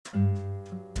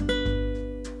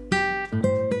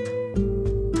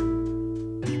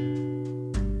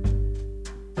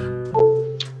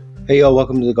Hey, y'all,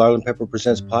 welcome to the Garland Pepper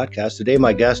Presents podcast. Today,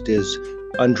 my guest is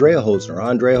Andrea Hosner.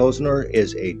 Andrea Hosner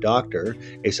is a doctor,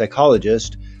 a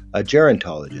psychologist, a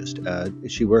gerontologist.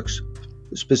 She works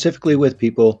specifically with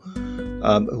people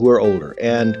who are older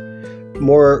and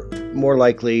more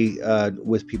likely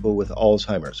with people with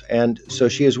Alzheimer's. And so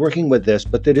she is working with this,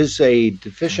 but it is a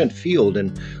deficient field,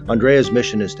 and Andrea's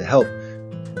mission is to help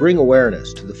bring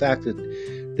awareness to the fact that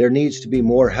there needs to be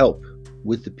more help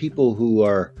with the people who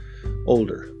are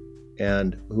older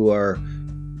and who are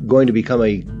going to become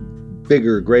a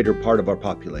bigger, greater part of our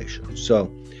population.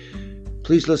 So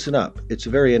please listen up. It's a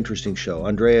very interesting show.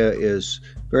 Andrea is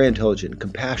very intelligent,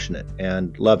 compassionate,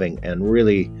 and loving, and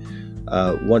really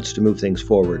wants to move things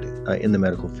forward in the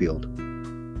medical field.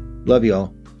 Love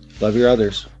y'all. Love your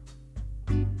others.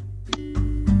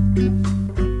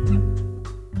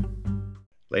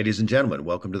 Ladies and gentlemen,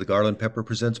 welcome to the Garland Pepper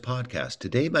Presents podcast.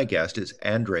 Today, my guest is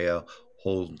Andrea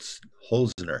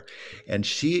Hosner, and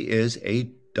she is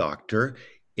a doctor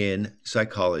in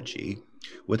psychology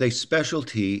with a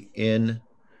specialty in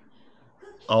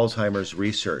Alzheimer's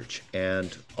research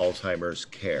and Alzheimer's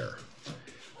care.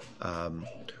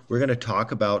 We're going to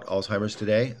talk about Alzheimer's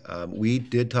today. We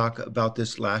did talk about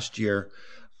this last year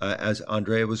as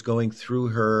Andrea was going through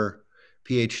her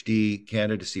PhD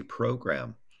candidacy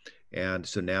program. And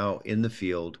so now in the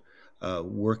field,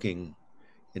 working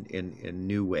in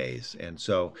new ways. And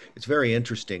so it's very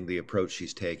interesting, the approach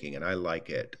she's taking, and I like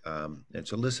it. And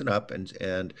so listen up,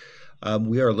 and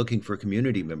we are looking for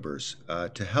community members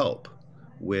to help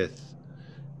with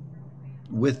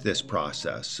this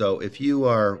process. So if you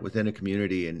are within a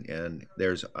community and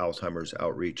there's Alzheimer's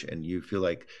outreach and you feel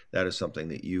like that is something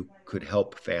that you could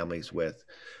help families with,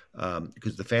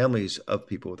 because the families of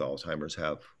people with Alzheimer's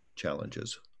have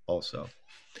challenges also.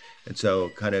 And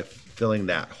so kind of filling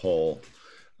that hole.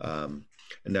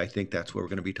 And I think that's what we're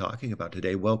going to be talking about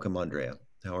today. Welcome, Andrea.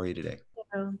 How are you today?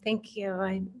 Oh, thank you.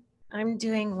 I'm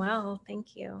doing well.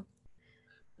 Thank you.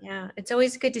 Yeah, it's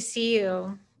always good to see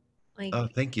you. Oh,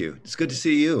 thank you. It's good to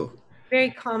see you. Very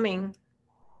calming.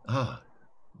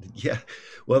 Yeah.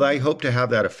 Well, I hope to have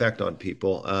that effect on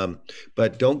people.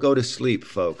 But don't go to sleep,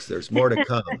 folks. There's more to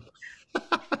come.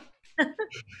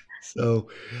 So,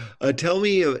 tell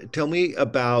me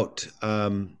about.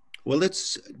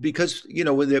 Because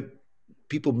when the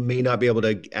people may not be able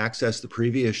to access the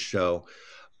previous show.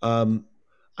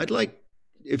 I'd like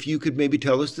if you could maybe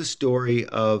tell us the story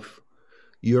of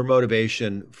your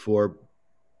motivation for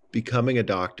becoming a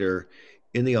doctor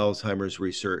in the Alzheimer's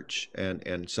research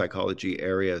and psychology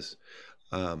areas.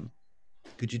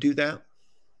 Could you do that?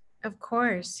 Of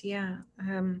course, yeah.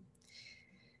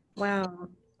 Wow.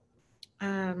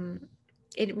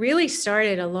 It really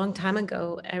started a long time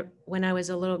ago. When I was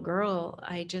a little girl,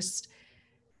 I just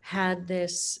had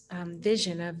this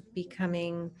vision of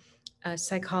becoming a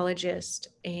psychologist.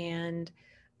 And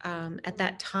at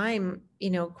that time,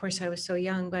 of course, I was so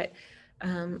young, but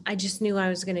I just knew I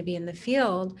was going to be in the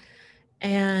field.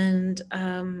 And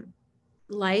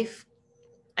I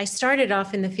started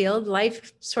off in the field.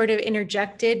 Life sort of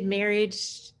interjected, married,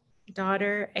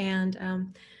 daughter,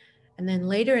 and then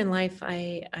later in life,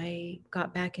 I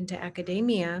got back into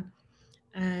academia,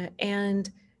 and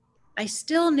I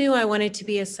still knew I wanted to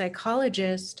be a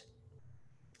psychologist.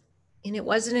 And it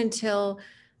wasn't until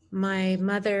my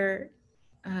mother,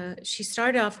 she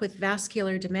started off with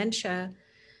vascular dementia,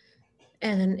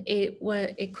 and it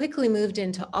quickly moved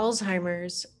into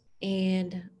Alzheimer's.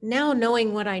 And now,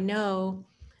 knowing what I know,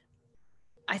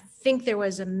 I think there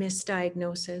was a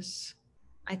misdiagnosis.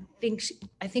 I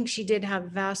think she did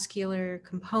have vascular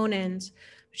components.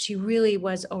 She really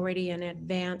was already an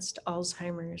advanced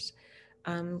Alzheimer's,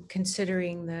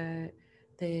 considering the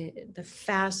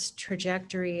fast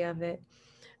trajectory of it.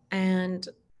 And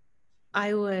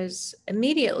I was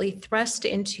immediately thrust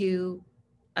into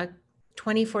a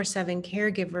 24/7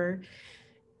 caregiver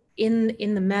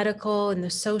in the medical and the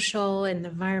social and the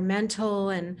environmental,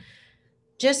 and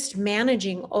just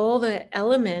managing all the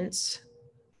elements.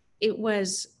 It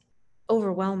was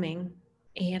overwhelming,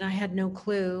 and I had no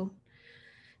clue.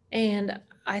 And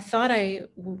I thought I,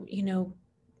 knew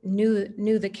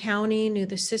the county, knew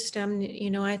the system.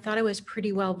 I thought I was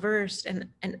pretty well versed, and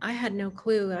I had no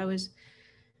clue. I was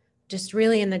just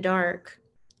really in the dark.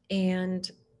 And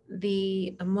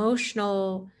the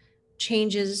emotional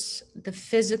changes, the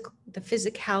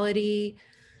physicality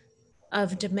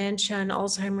of dementia and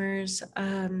Alzheimer's,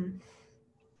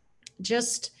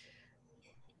 just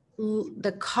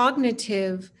the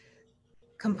cognitive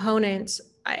components,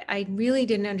 I really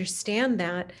didn't understand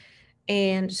that.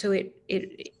 And so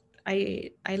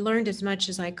I learned as much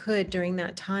as I could during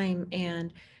that time.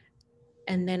 And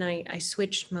And then I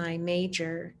switched my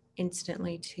major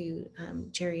instantly to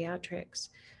geriatrics.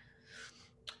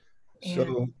 And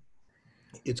So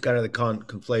it's kind of the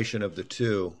conflation of the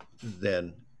two,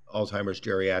 then Alzheimer's,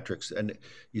 geriatrics, and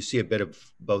you see a bit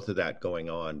of both of that going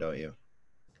on, don't you?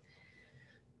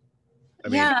 I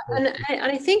mean, yeah, and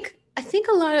I think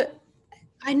a lot of,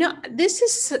 I know this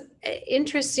is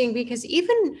interesting because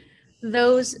even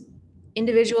those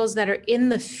individuals that are in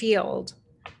the field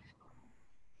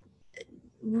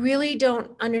really don't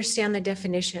understand the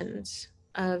definitions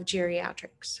of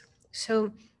geriatrics.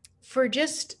 So for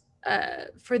just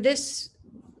for this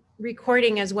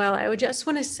recording as well, I would just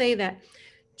want to say that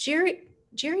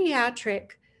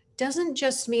geriatric doesn't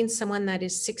just mean someone that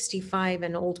is 65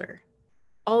 and older.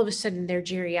 All of a sudden they're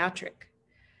geriatric.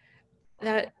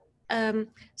 That um,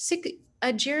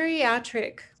 a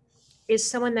geriatric is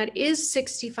someone that is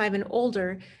 65 and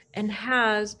older and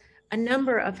has a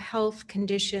number of health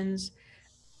conditions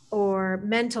or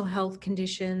mental health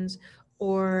conditions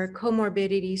or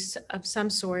comorbidities of some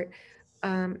sort.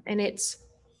 And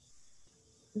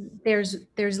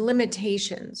there's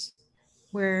limitations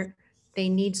where they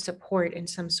need support in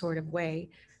some sort of way,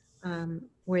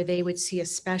 where they would see a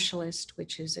specialist,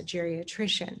 which is a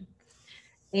geriatrician.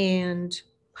 And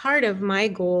part of my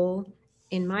goal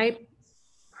in my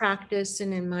practice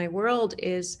and in my world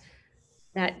is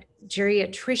that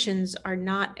geriatricians are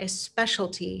not a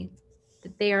specialty,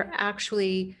 that they are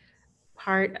actually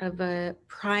part of a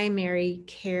primary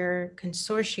care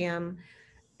consortium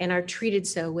and are treated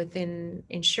so within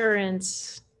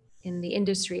insurance, in the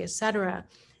industry, et cetera,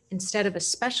 instead of a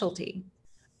specialty.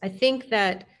 I think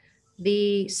that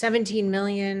the 17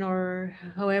 million or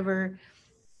however,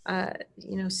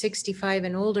 65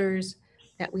 and olders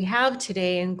that we have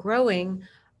today and growing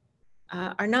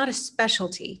are not a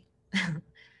specialty.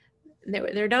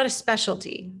 They're not a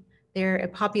specialty. They're a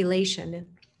population,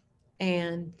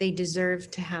 and they deserve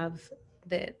to have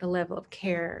the level of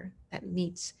care that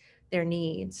meets their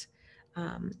needs.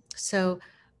 So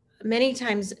many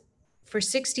times for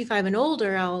 65 and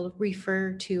older, I'll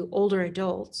refer to older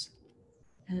adults,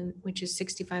 and which is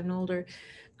 65 and older.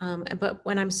 But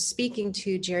when I'm speaking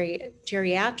to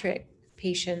geriatric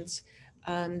patients,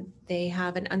 they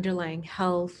have an underlying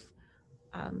health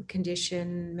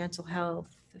condition, mental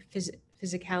health,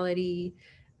 physicality,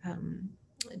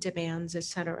 demands,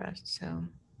 etc.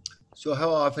 so how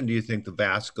often do you think the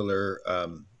vascular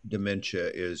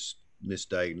dementia is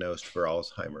misdiagnosed for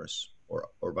Alzheimer's, or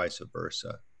vice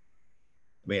versa?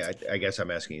 I mean, I guess I'm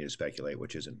asking you to speculate,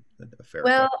 which isn't a fair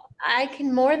Well, question. I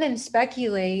can more than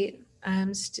speculate.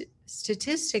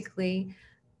 Statistically,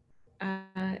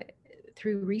 uh,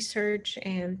 through research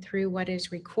and through what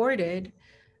is recorded,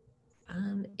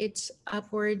 it's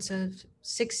upwards of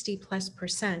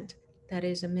 60+% that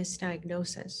is a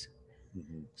misdiagnosis.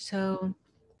 Mhm. So,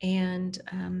 and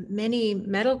many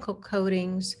medical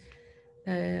codings,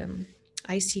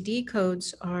 ICD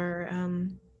codes are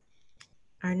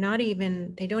not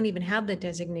even, they don't even have the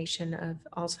designation of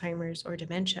Alzheimer's or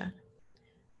dementia.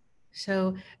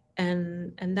 So,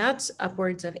 and that's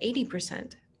upwards of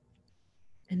 80%.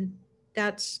 And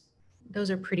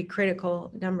those are pretty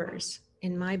critical numbers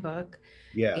in my book.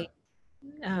 Yeah.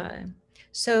 Uh,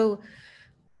 so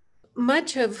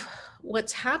much of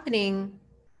what's happening,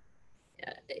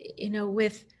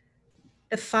 with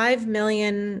the 5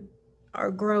 million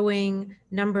or growing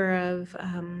number of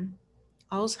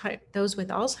those with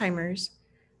Alzheimer's,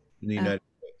 In the uh, United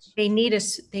States.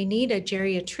 they need a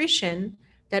geriatrician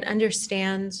that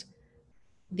understands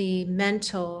the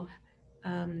mental,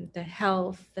 the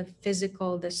health, the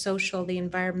physical, the social, the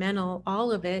environmental,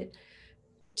 all of it,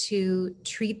 to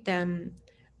treat them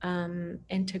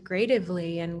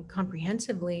integratively and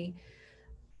comprehensively.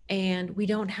 And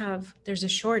there's a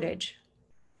shortage.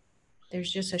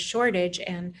 There's just a shortage.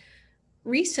 And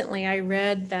recently I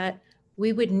read that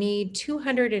we would need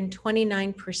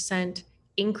 229%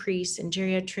 increase in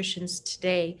geriatricians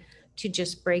today to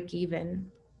just break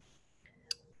even.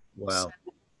 So, Wow.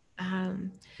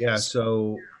 um, Yeah.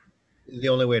 So the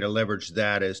only way to leverage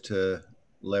that is to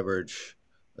leverage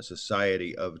a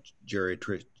society of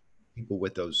geriatric people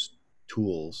with those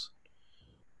tools,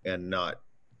 and not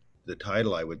the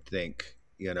title, I would think,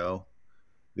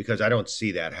 because I don't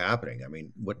see that happening. I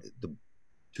mean, what, the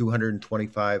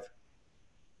 225,000%?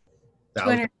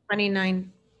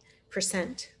 229%.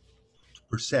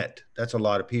 That's a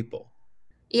lot of people.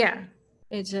 Yeah,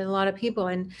 it's a lot of people.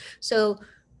 And so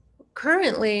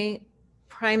currently,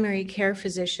 primary care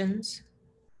physicians,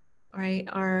 right,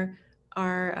 are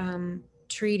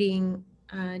treating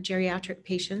geriatric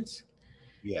patients,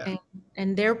 Yeah.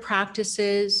 and their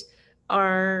practices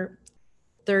are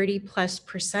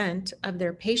 30+% of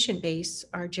their patient base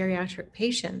are geriatric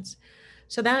patients.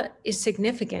 So that is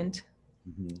significant.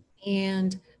 Mm-hmm.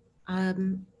 And,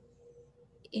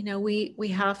 we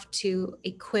have to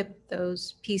equip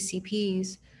those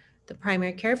PCPs, the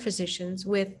primary care physicians,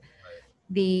 with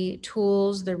the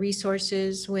tools, the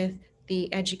resources, with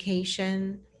the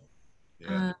education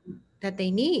Yeah. that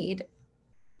they need.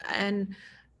 And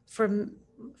for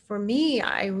for me,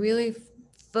 I really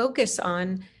focus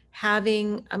on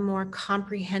having a more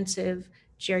comprehensive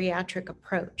geriatric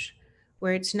approach,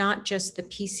 where it's not just the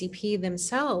PCP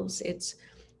themselves, it's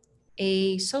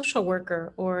a social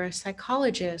worker or a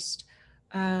psychologist,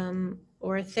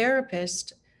 or a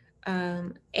therapist,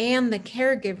 and the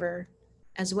caregiver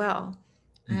as well.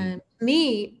 Mm-hmm.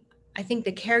 Me, I think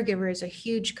the caregiver is a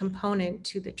huge component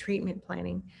to the treatment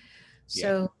planning. Yeah.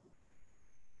 So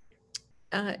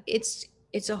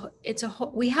it's a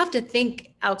whole, we have to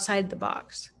think outside the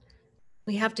box.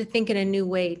 We have to think in a new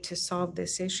way to solve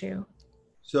this issue.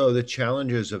 So the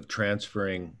challenges of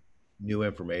transferring new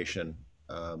information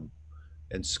um,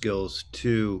 and skills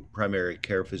to primary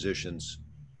care physicians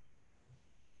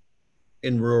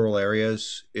in rural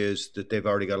areas is that they've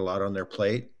already got a lot on their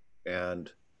plate,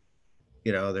 and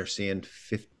they're seeing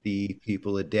 50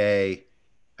 people a day.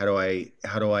 How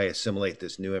do I assimilate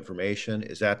this new information?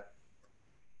 Is that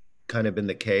kind of been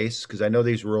the case? Because I know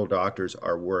these rural doctors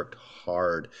are worked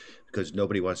hard because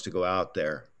nobody wants to go out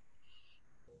there.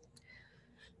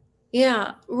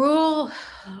 Yeah, rural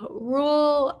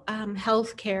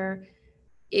healthcare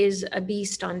is a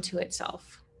beast unto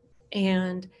itself,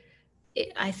 and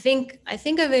I think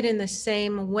of it in the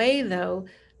same way, though,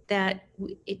 that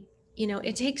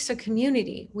it takes a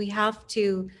community. We have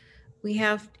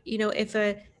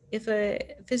if a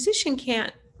physician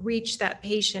can't reach that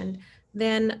patient,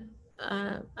 then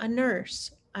a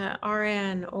nurse,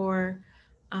 RN, or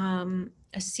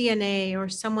a CNA, or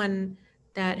someone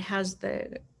that has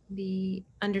the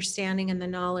understanding and the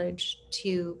knowledge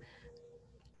to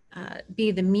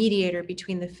be the mediator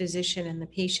between the physician and the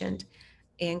patient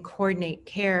and coordinate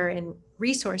care and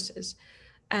resources.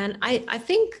 And I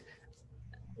think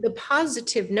the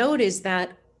positive note is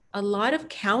that a lot of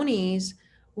counties,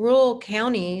 rural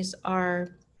counties,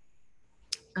 are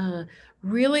uh,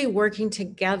 really working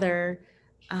together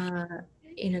uh,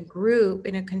 in a group,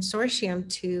 in a consortium,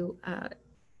 to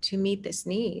meet this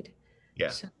need. Yeah.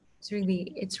 So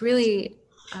it's really.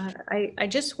 I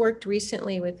just worked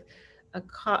recently with a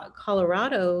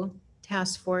Colorado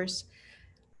task force,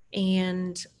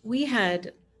 and we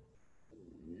had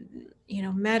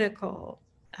medical,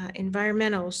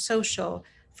 environmental, social,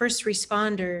 first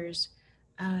responders,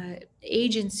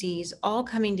 agencies, all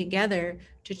coming together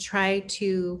to try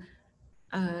to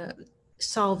uh,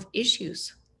 solve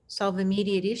issues, solve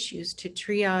immediate issues, to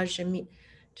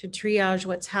triage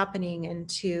what's happening, and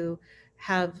to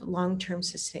have long-term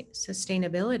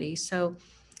sustainability. So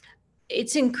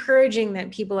it's encouraging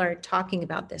that people are talking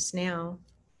about this now.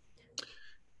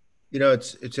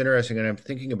 It's interesting, and I'm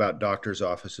thinking about doctors'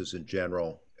 offices in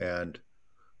general and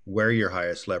where your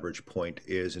highest leverage point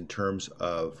is in terms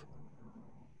of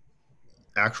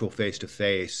actual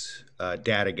face-to-face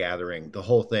data gathering, the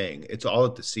whole thing. It's all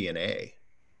at the CNA.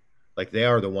 Like, they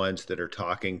are the ones that are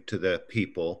talking to the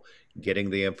people, getting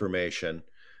the information,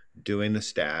 doing the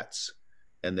stats,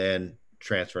 and then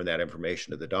transferring that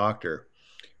information to the doctor.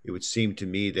 It would seem to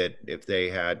me that if they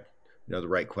had, the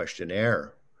right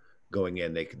questionnaire going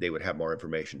in, they would have more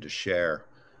information to share.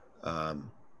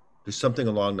 Um, there's something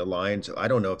along the lines of, I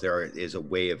don't know if there is a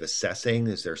way of assessing.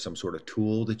 Is there some sort of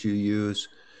tool that you use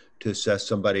to assess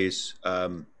somebody's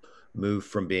move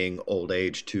from being old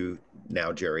age to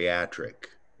now geriatric?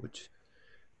 Which,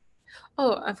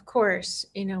 Oh, of course,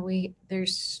 we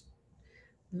there's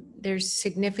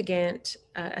significant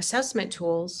assessment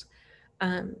tools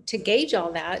to gauge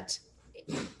all that,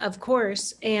 of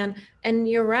course. And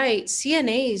you're right,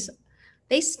 CNAs,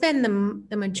 they spend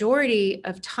the majority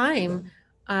of time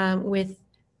with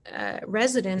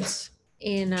residents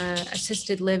in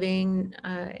assisted living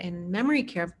and memory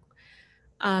care,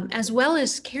 as well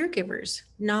as caregivers,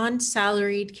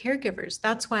 non-salaried caregivers.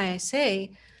 That's why I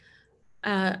say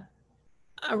uh,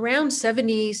 around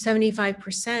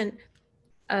 70-75%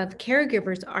 of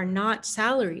caregivers are not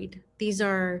salaried. These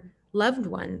are loved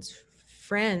ones,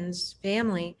 friends,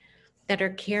 family that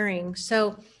are caring.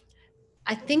 So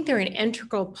I think they're an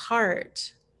integral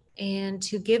part, and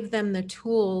to give them the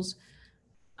tools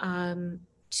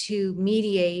to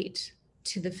mediate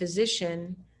to the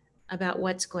physician about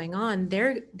what's going on,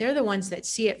 they're the ones that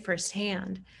see it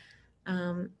firsthand.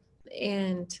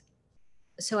 And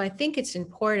so I think it's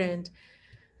important.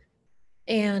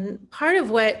 And part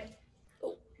of what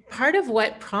part of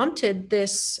what prompted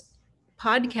this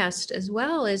podcast as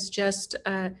well is just,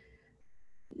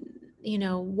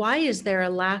 why is there a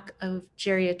lack of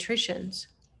geriatricians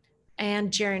and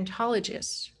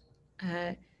gerontologists,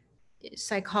 uh,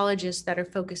 psychologists that are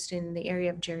focused in the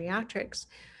area of geriatrics?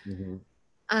 Mm-hmm.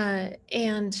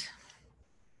 And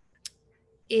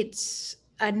it's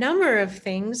a number of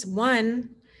things.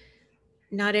 One,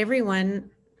 not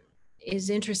everyone is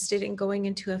interested in going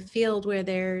into a field where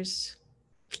there's,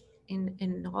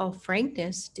 in all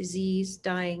frankness, disease,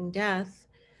 dying, death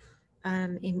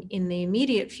in the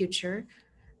immediate future.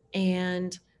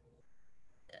 And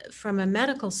from a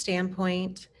medical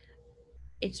standpoint,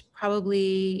 it's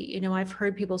probably, I've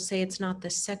heard people say it's not the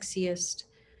sexiest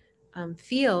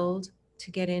field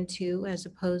to get into, as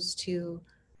opposed to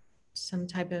some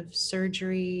type of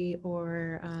surgery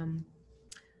or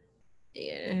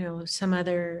some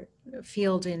other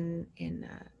field in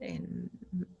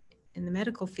the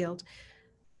medical field.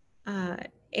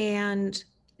 And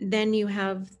then you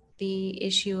have the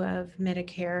issue of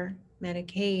Medicare,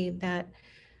 Medicaid that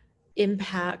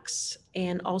impacts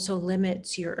and also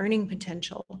limits your earning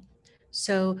potential.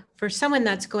 So for someone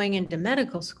that's going into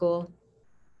medical school,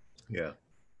 Yeah.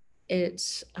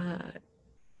 it's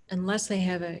unless they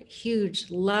have a huge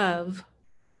love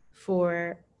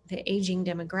for the aging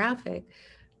demographic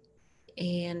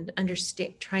and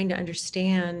trying to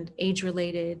understand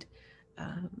age-related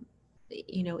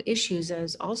issues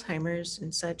as Alzheimer's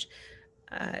and such,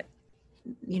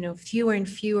 fewer and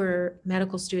fewer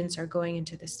medical students are going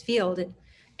into this field.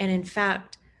 And in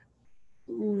fact,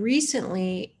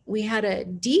 recently we had a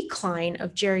decline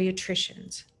of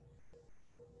geriatricians.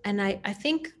 And I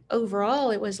think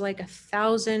overall it was like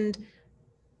 1,000,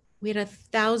 we had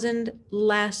 1,000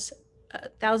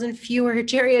 fewer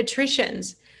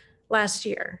geriatricians last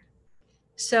year.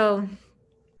 So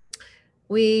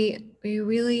we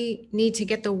really need to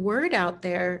get the word out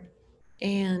there.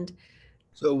 And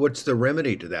so what's the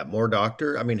remedy to that? More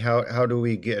doctor? I mean, how do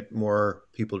we get more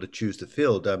people to choose the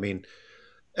field? I mean,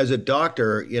 as a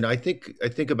doctor, I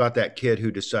think about that kid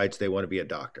who decides they want to be a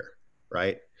doctor,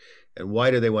 right? And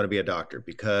why do they want to be a doctor?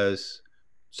 Because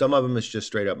some of them is just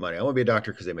straight up money. I want to be a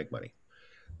doctor because they make money.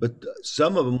 But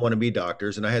some of them want to be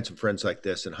doctors. And I had some friends like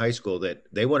this in high school that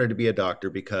they wanted to be a doctor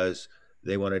because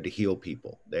they wanted to heal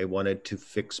people. They wanted to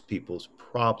fix people's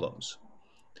problems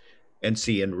and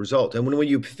see end result. And when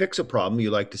you fix a problem,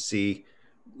 you like to see,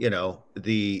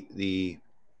 the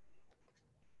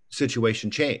situation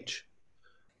change.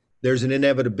 There's an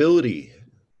inevitability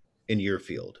in your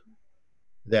field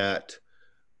that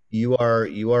you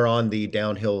are on the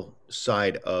downhill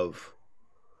side of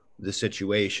the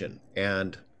situation,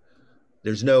 and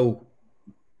there's no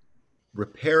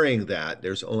repairing that.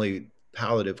 There's only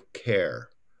palliative care.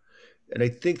 And I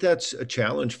think that's a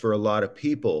challenge for a lot of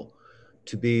people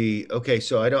to be, okay,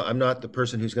 so I'm not the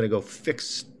person who's going to go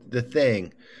fix the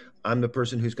thing. I'm the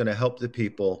person who's going to help the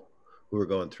people who are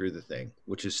going through the thing,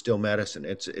 which is still medicine.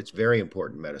 It's very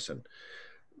important medicine.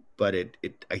 But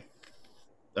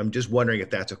I'm just wondering if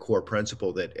that's a core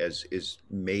principle that is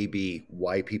maybe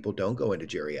why people don't go into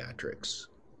geriatrics.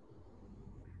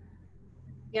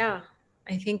 Yeah,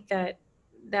 I think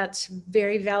that's a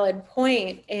very valid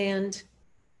point. And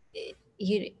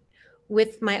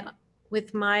with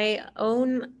my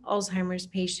own Alzheimer's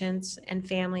patients and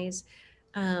families,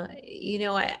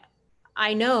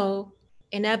 I know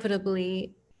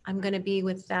inevitably I'm going to be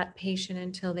with that patient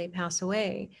until they pass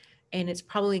away, and it's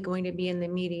probably going to be in the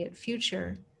immediate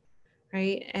future,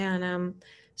 right? And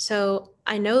so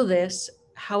I know this.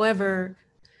 However,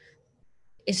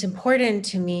 it's important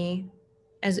to me,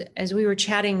 as we were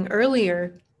chatting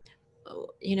earlier,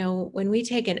 when we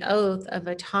take an oath of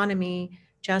autonomy,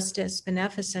 justice,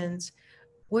 beneficence,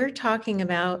 we're talking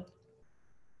about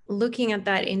looking at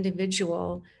that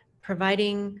individual,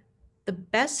 providing the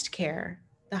best care,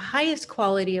 the highest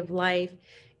quality of life,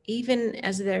 even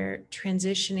as they're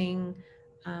transitioning,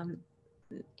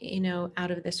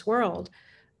 out of this world.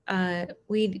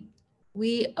 We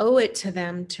owe it to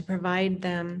them to provide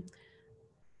them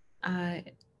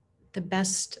the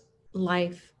best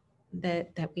life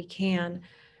that we can.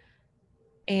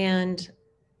 And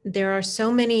there are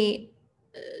so many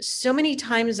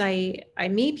times I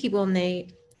meet people and they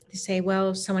say,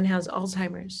 well, someone has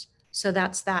Alzheimer's, so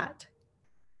that's that.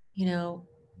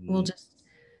 We'll just,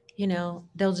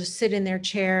 they'll just sit in their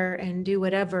chair and do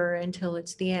whatever until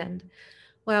it's the end.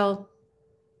 Well,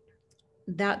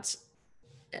 that's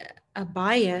a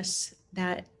bias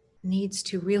that needs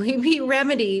to really be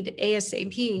remedied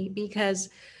ASAP, because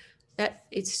that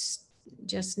it's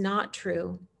just not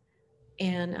true.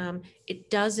 And it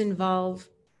does involve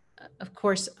of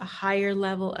course, a higher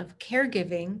level of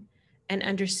caregiving and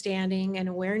understanding and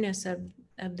awareness of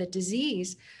the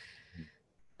disease.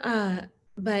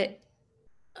 But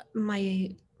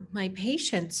my my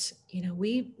patients,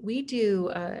 we do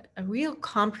a real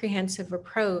comprehensive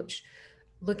approach,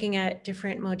 looking at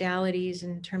different modalities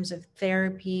in terms of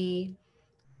therapy,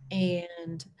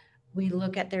 and we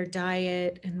look at their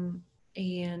diet and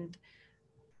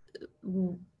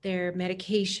their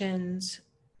medications.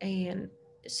 And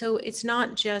so it's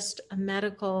not just a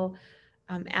medical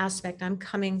aspect. I'm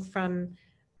coming from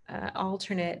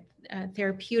alternate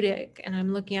therapeutic, and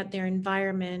I'm looking at their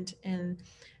environment and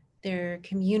their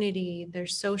community, their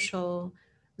social,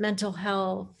 mental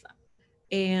health,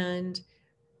 and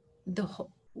the whole,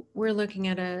 we're looking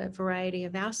at a variety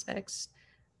of aspects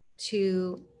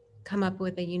to come up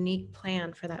with a unique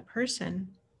plan for that person.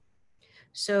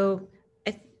 So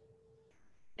I, th-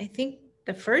 I think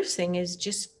the first thing is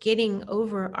just getting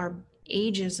over our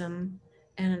ageism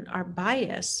and our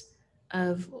bias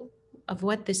of of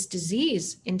what this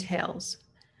disease entails,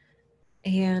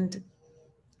 and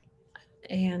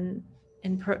and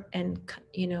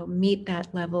meet that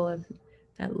level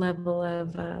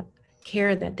of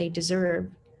care that they deserve.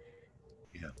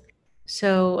 Yeah.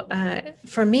 So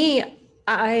for me,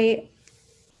 I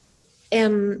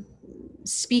am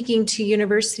speaking to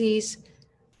universities,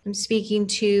 I'm speaking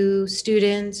to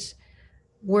students,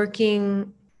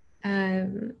 working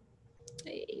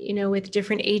with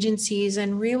different agencies,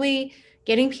 and really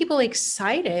getting people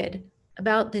excited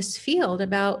about this field,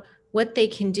 about what they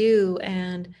can do,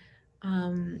 and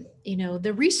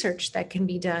the research that can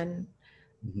be done,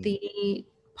 Mm-hmm. the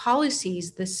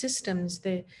policies, the systems,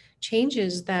 the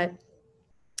changes that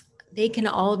they can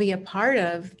all be a part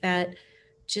of, that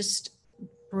just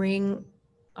bring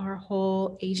our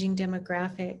whole aging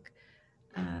demographic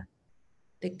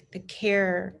the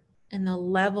care and the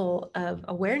level of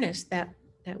awareness that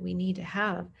we need to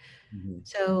have. Mm-hmm.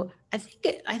 So I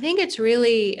think it's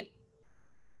really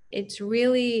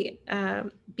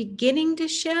beginning to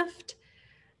shift.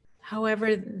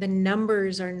 However, the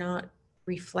numbers are not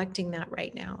reflecting that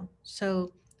right now.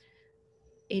 So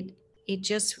it it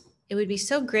just it would be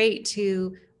so great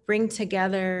to bring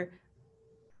together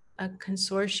a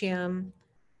consortium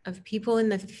of people in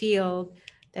the field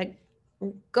that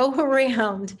go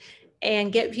around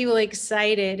and get people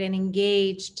excited and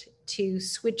engaged to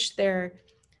switch their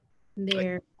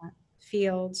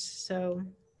fields. So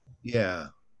Yeah.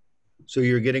 So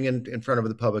you're getting in front of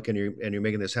the public, and you're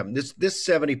making this happen. This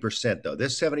 70% though,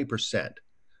 this 70%,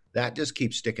 that just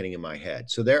keeps sticking in my head.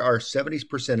 So there are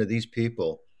 70% of these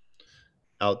people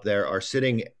out there are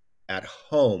sitting at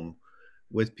home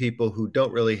with people who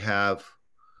don't really have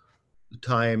the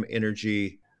time,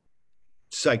 energy,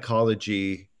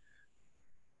 psychology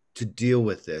to deal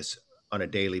with this on a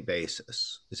daily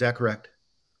basis. Is that correct?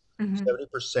 mhm.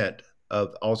 70%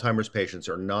 of Alzheimer's patients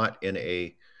are not in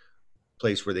a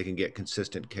place where they can get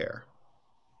consistent care.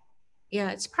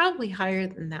 Yeah, it's probably higher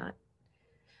than that.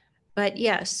 But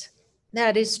yes,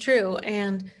 that is true.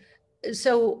 And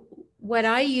so what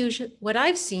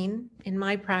I've seen in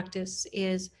my practice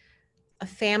is a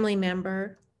family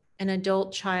member, an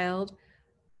adult child,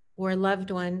 or a loved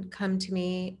one come to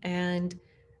me, and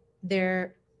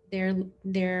their their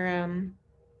their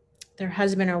their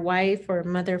husband or wife or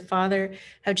mother, father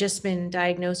have just been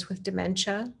diagnosed with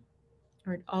dementia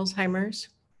or Alzheimer's.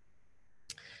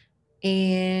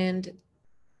 And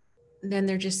then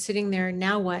they're just sitting there.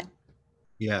 Now what?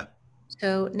 Yeah.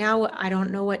 So now I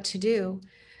don't know what to do.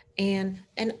 And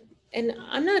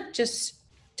I'm not just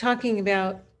talking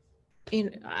about,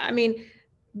 I mean,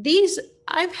 these,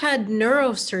 I've had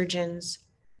neurosurgeons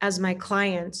as my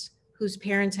clients whose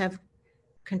parents have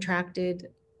contracted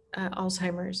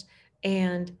Alzheimer's,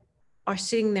 and are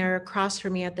sitting there across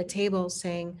from me at the table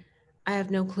saying, I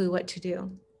have no clue what to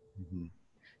do. Mm-hmm.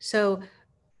 So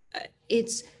uh,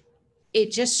 it's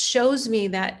it just shows me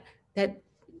that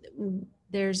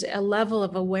there's a level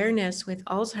of awareness with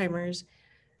Alzheimer's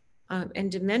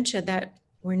and dementia that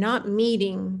we're not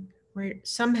meeting, where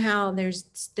somehow there's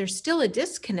still a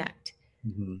disconnect,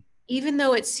 Mm-hmm. even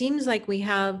though it seems like we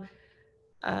have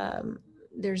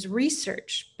there's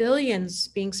research, billions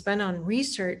being spent on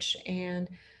research, and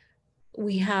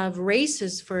we have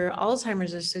races for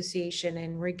Alzheimer's Association,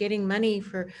 and we're getting money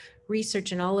for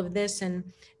research and all of this,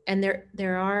 and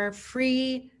there are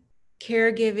free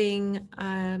caregiving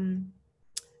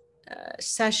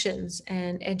sessions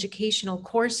and educational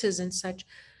courses and such,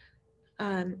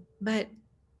 but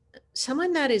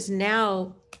someone that is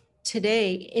now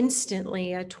today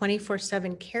instantly a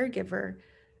 24/7 caregiver,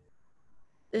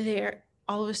 there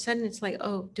all of a sudden it's like,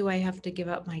 oh, do I have to give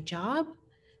up my job?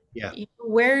 Yeah.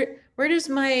 Where does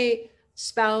my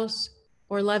spouse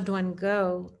or loved one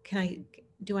go?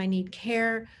 Do I need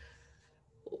care?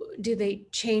 Do they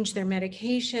change their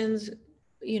medications?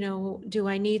 Do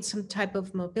I need some type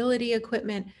of mobility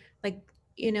equipment? Like,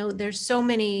 there's so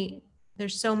many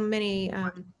uh,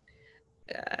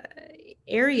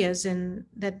 areas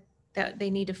that they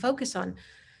need to focus on.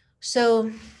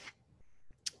 So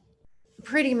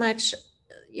pretty much,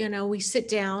 we sit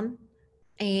down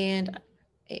and,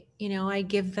 I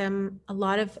give them a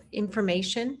lot of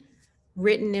information,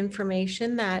 written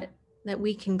information that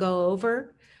we can go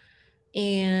over,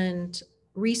 and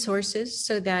resources,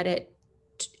 so that at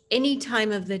any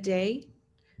time of the day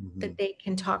Hmm. that they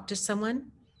can talk to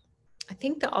someone. I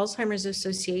think the Alzheimer's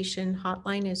Association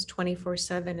hotline is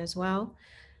 24/7 as well.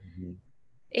 Hmm.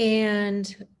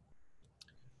 And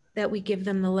that we give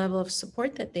them the level of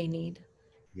support that they need.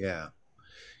 Yeah.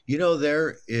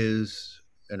 There is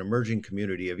an emerging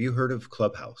community. Have you heard of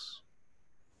Clubhouse?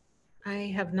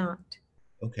 I have not.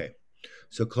 Okay.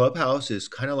 So Clubhouse is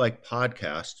kind of like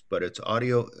podcasts, but it's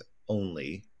audio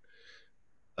only.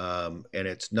 And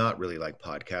it's not really like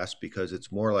podcasts because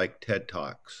it's more like TED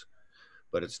Talks,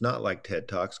 but it's not like TED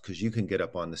Talks because you can get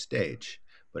up on the stage.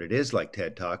 But it is like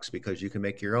TED Talks because you can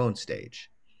make your own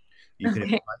stage. You can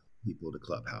Okay. invite people to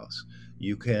Clubhouse.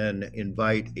 You can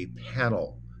invite a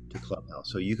panel to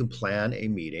Clubhouse. So you can plan a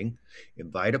meeting,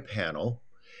 invite a panel,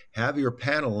 have your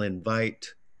panel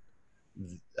invite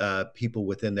people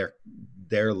within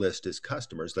their list as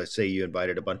customers. Let's say you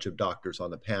invited a bunch of doctors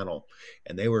on the panel,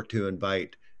 and they were to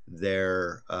invite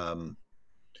their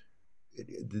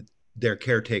their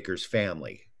caretaker's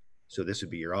family. So this would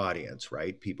be your audience,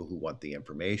 right? People who want the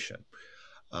information.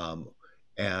 Um,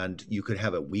 and you could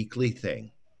have a weekly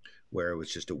thing where it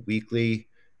was just a weekly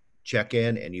check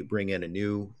in, and you bring in a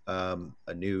new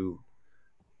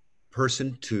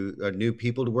person to new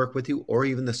people to work with you, or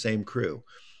even the same crew.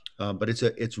 But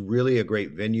it's really a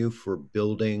great venue for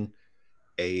building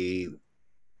a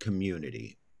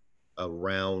community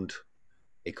around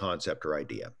a concept or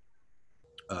idea.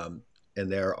 Um,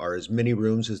 and there are as many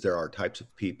rooms as there are types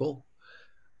of people,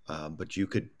 but you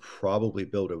could probably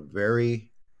build a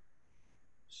very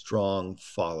strong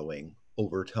following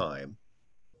over time,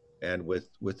 and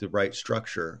with the right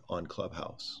structure on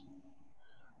Clubhouse,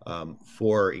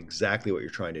 for exactly what you're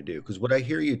trying to do. Because what I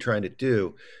hear you trying to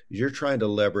do is you're trying to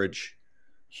leverage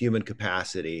human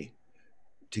capacity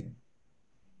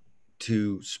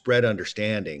to spread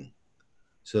understanding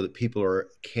so that people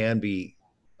can be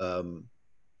um,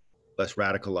 less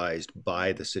radicalized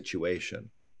by the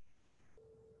situation.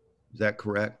 Is that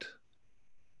correct?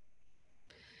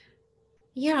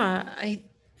 Yeah,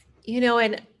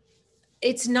 and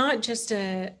it's not just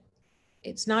a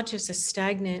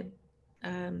stagnant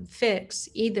fix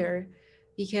either,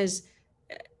 because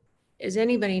as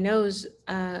anybody knows,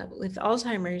 with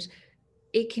Alzheimer's,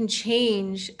 it can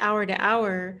change hour to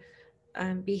hour,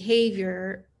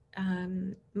 behavior,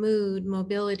 mood,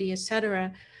 mobility,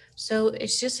 etc. So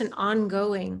it's just an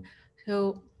ongoing.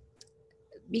 So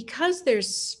because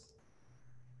there's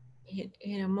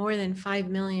more than 5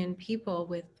 million people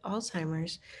with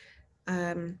Alzheimer's,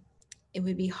 um, it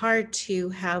would be hard to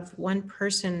have one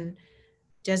person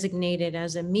designated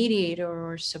as a mediator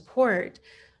or support.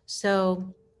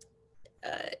 So,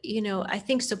 I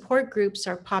think support groups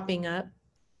are popping up.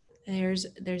 There's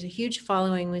a huge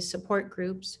following with support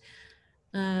groups,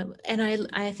 and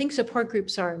I think support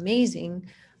groups are amazing.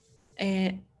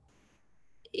 And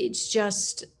it's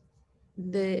just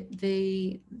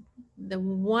the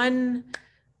one,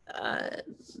 I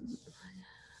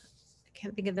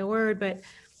can't think of the word, but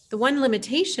the one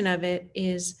limitation of it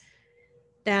is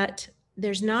that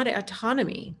there's not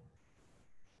autonomy.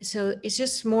 So it's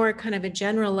just more kind of a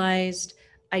generalized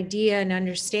idea and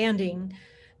understanding,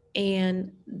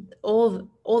 and all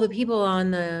the people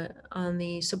on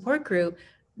the support group,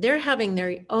 they're having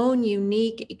their own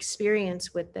unique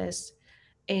experience with this,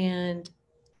 and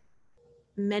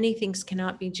many things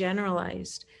cannot be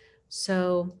generalized.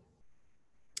 So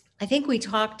I think we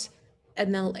talked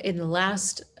in the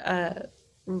last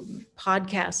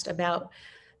podcast about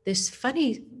this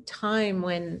funny time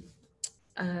when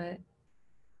uh,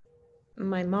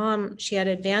 my mom, she had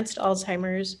advanced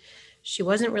Alzheimer's. She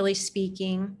wasn't really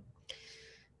speaking.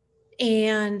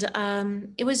 And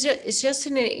it's just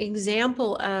an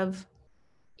example of,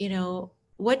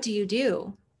 what do you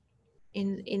do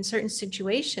in certain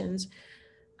situations?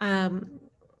 Um,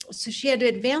 so she had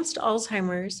advanced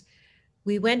Alzheimer's.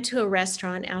 We went to a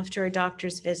restaurant after a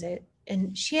doctor's visit,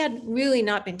 and she had really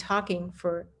not been talking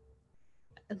for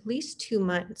at least 2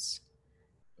 months.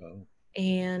 Oh.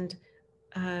 And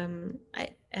um, I,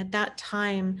 at that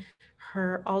time,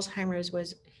 her Alzheimer's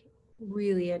was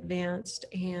really advanced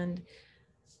and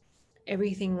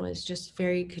everything was just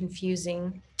very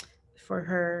confusing for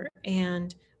her.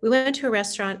 And we went to a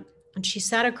restaurant and she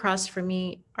sat across from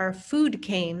me. Our food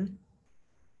came,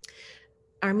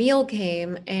 our meal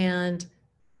came, and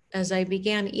as I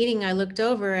began eating, I looked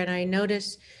over and I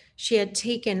noticed she had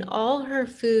taken all her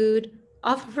food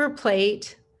off of her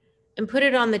plate and put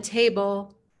it on the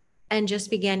table and just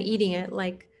began eating it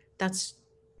like that's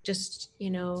just,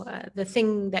 the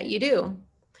thing that you do.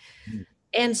 Mm.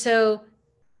 And so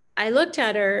I looked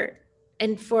at her,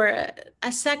 and for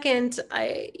a second,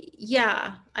 I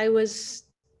was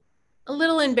a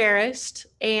little embarrassed.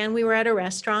 And we were at a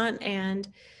restaurant, and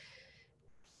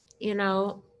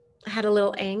I had a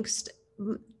little angst.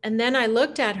 And then I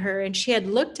looked at her, and she had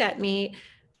looked at me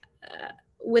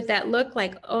with that look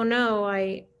like, "Oh no,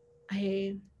 I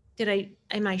did I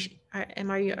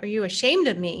are you ashamed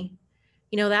of me?"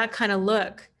 That kind of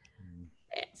look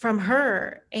from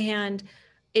her, and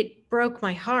it broke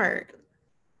my heart.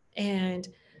 And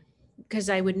because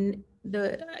I would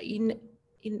the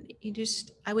you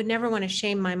just I would never want to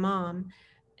shame my mom,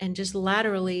 and just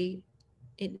laterally,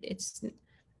 it's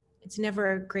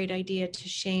never a great idea to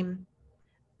shame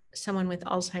someone with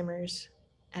Alzheimer's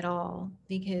at all,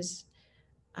 because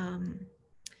um,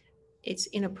 it's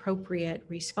inappropriate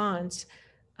response.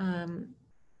 Um,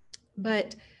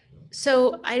 but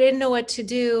so I didn't know what to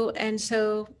do, and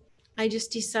so I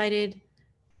just decided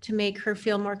to make her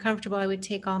feel more comfortable. I would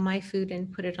take all my food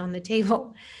and put it on the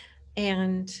table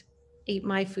and eat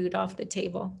my food off the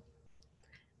table.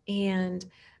 And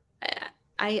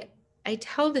I I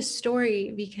tell this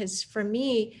story because for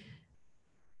me,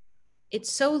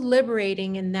 it's so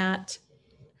liberating in that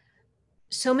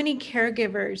so many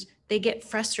caregivers, they get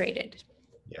frustrated.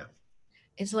 Yeah.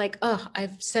 It's like, oh,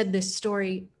 I've said this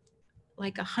story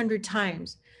like 100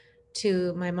 times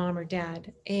to my mom or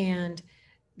dad, and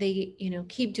they,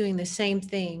 keep doing the same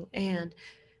thing. And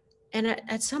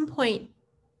at some point,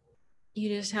 you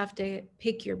just have to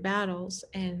pick your battles,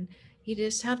 and you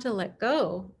just have to let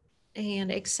go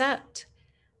and accept.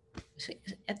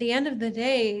 At the end of the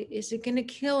day, is it going to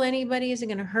kill anybody? Is it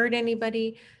going to hurt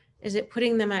anybody? Is it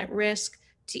putting them at risk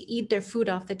to eat their food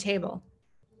off the table?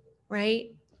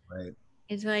 Right? Right.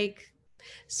 It's like,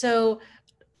 so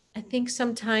I think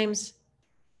sometimes,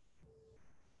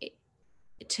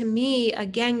 to me,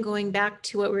 again, going back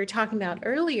to what we were talking about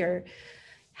earlier,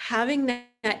 having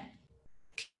that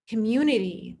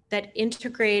community, that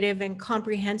integrative and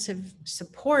comprehensive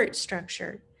support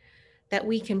structure that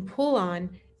we can pull on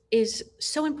is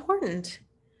so important.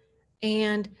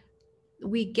 And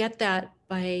we get that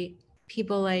by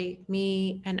people like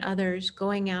me and others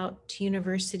going out to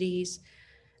universities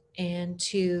and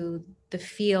to the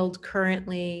field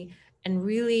currently and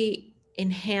really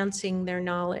enhancing their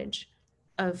knowledge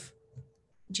of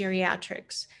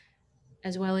geriatrics,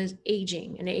 as well as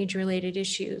aging and age-related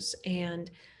issues,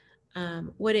 and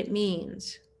what it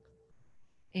means,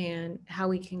 and how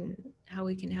we can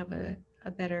have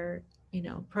a better,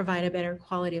 provide a better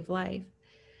quality of life.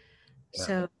 Yeah.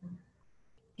 So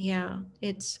yeah,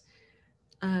 it's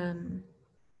um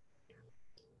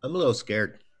I'm a little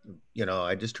scared.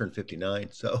 I just turned 59,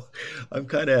 so I'm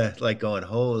kind of like going,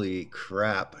 "Holy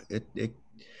crap!" And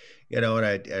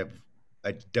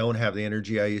I don't have the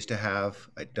energy I used to have.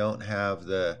 I don't have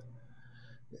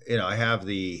I have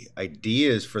the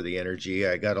ideas for the energy.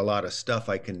 I got a lot of stuff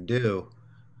I can do,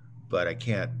 but I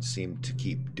can't seem to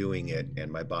keep doing it,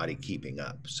 and my body keeping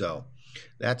up. So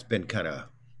that's been kind of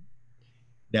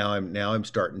now I'm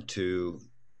starting to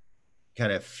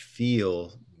kind of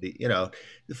feel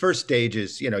the first stage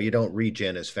is you don't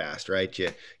regen as fast, right?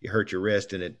 You hurt your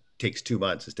wrist and it takes 2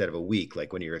 months instead of a week,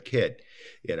 like when you're a kid.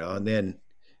 And then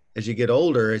as you get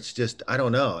older, it's just, I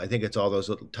don't know, I think it's all those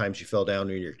little times you fell down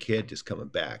when you're a kid just coming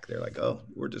back. They're like, oh,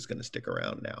 we're just going to stick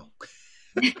around now.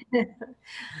 So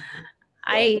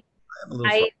I I'm a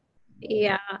little I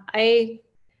yeah,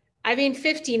 I mean,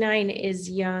 59 is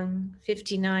young.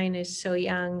 59 is so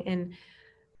young. And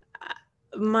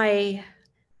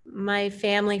my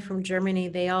family from Germany,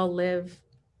 they all live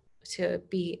to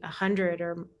be 100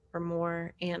 or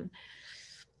more. And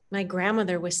my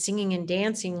grandmother was singing and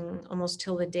dancing almost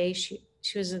till the day she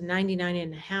was 99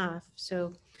 and a half.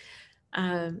 So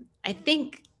I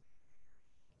think,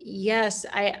 yes,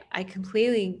 I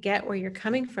completely get where you're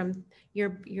coming from.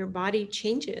 Your body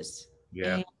changes.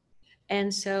 Yeah.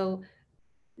 And so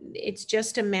it's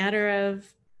just a matter of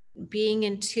being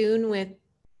in tune with,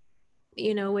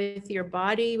 with your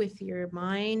body, with your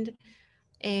mind,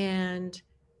 and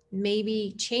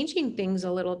maybe changing things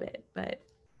a little bit. But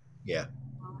Yeah.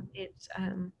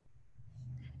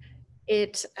 it's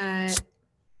it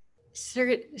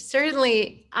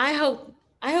certainly I hope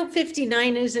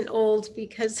 59 isn't old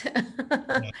because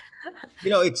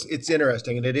It's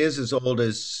interesting, and it is as old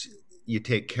as you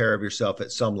take care of yourself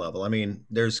at some level. I mean,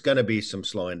 there's going to be some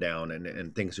slowing down,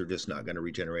 and things are just not going to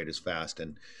regenerate as fast.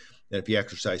 And if you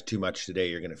exercise too much today,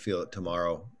 you're going to feel it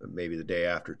tomorrow, maybe the day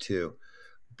after too.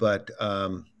 But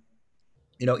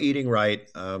eating right,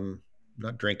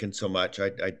 not drinking so much.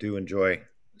 I do enjoy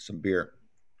some beer,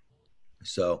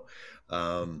 so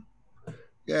um,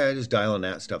 yeah, just dialing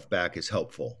that stuff back is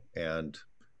helpful, and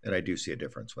I do see a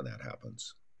difference when that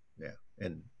happens. Yeah,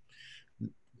 and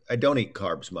I don't eat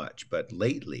carbs much, but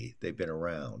lately they've been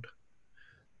around.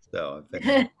 So I've been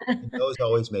having, and those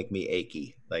always make me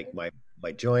achy. Like my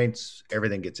joints,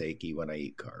 everything gets achy when I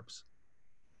eat carbs.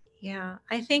 yeah,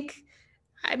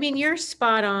 I mean you're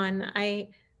spot on. I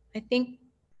think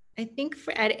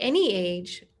at any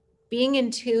age, being in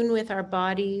tune with our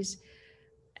bodies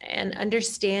and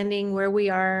understanding where we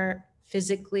are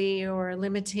physically or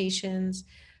limitations,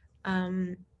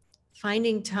 um,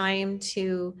 finding time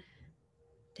to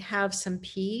have some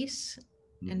peace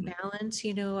and Hmm. balance.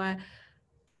 A,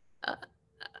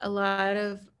 a lot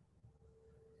of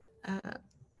uh,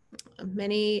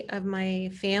 many of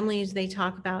my families, they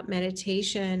talk about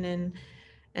meditation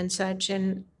and such,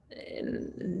 and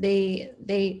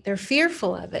they're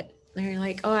fearful of it. They're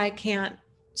like, oh, I can't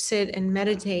sit and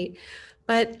meditate.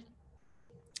 But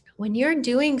when you're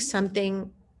doing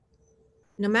something,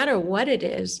 no matter what it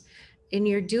is, and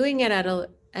you're doing it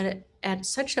at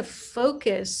such a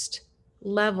focused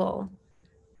level.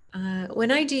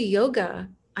 When I do yoga,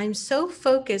 I'm so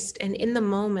focused and in the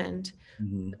moment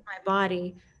Hmm. with my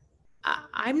body.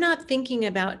 I'm not thinking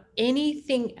about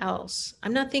anything else.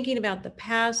 I'm not thinking about the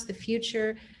past, the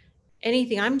future,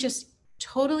 anything. I'm just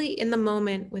totally in the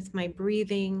moment with my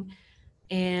breathing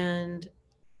and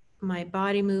my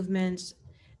body movements.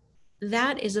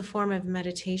 That is a form of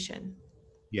meditation,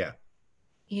 Yeah,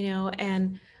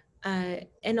 and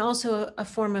also a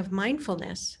form of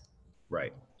mindfulness,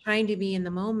 right. trying to be in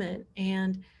the moment.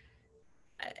 And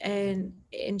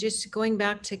just going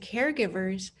back to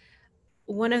caregivers,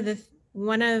 one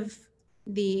of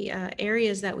the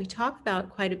areas that we talk about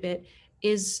quite a bit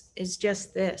is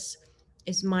just this,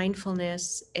 is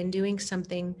mindfulness and doing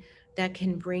something that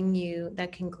can ground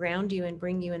you and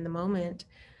bring you in the moment,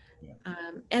 Yeah.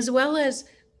 as well as,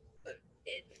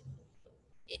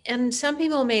 and some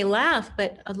people may laugh,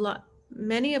 but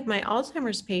many of my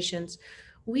Alzheimer's patients,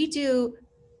 we do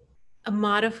a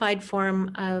modified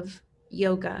form of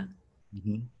yoga.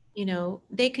 Hmm.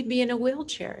 They could be in a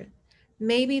wheelchair.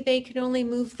 Maybe they could only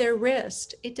move their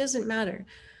wrist. It doesn't matter.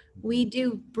 We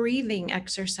do breathing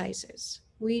exercises.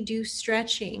 We do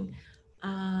stretching.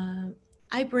 Uh,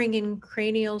 I bring in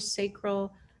cranial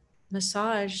sacral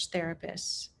massage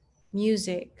therapists,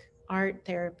 music, art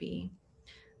therapy,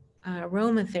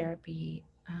 aromatherapy.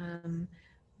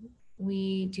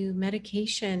 We do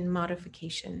medication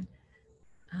modification.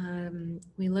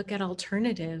 We look at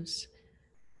alternatives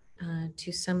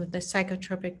to some of the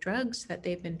psychotropic drugs that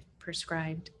they've been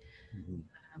prescribed. Hmm.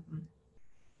 Um,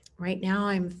 right now,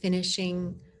 I'm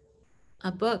finishing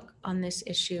a book on this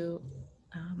issue,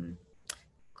 um,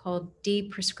 called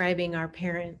 "De-Prescribing Our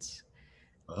Parents."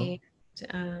 Oh.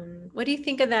 And what do you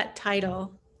think of that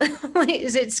title?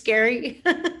 Is it scary?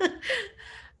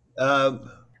 Um,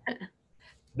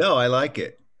 no, I like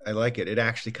it. I like it. It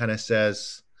actually kind of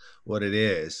says what it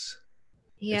is.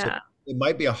 It's a, Yeah. it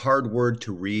might be a hard word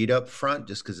to read up front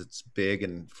just because it's big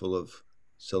and full of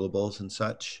syllables and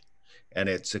such. And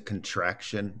it's a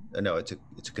contraction. No, it's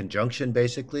a conjunction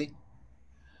basically,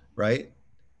 right?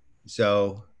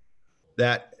 So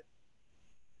that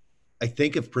I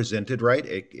think if presented right,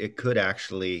 it could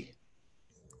actually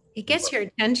It gets work. your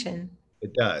attention.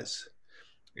 It does.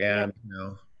 Yeah.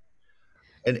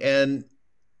 And and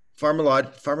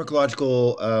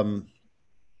pharmacological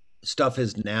stuff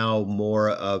is now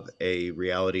more of a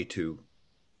reality to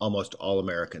almost all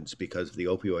Americans because of the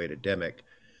opioid epidemic.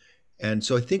 And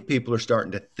so I think people are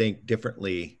starting to think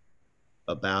differently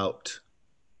about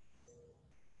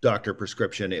doctor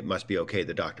prescription. It must be okay.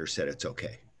 The doctor said it's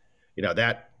okay.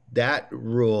 That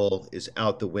rule is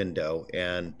out the window,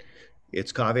 and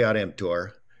it's caveat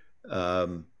emptor.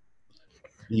 Um,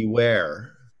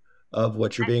 Beware of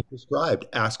what you're being prescribed.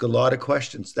 Ask a lot of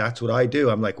questions. That's what I do.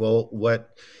 I'm like, well,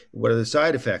 what are the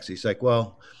side effects? He's like,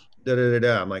 well, da da da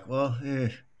da. I'm like, well, I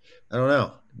don't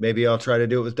know. Maybe I'll try to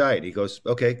do it with diet. He goes,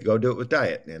 okay, go do it with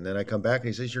diet. And then I come back and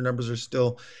he says, your numbers are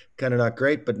still kind of not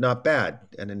great, but not bad.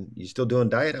 And then you still doing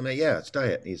diet? I'm like, yeah, it's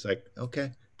diet. And he's like,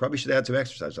 okay, probably should add some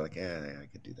exercise. I'm like, yeah, I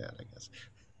could do that, I guess.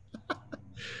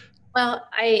 Well,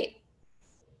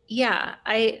 yeah,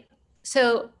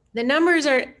 so the numbers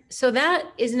are, so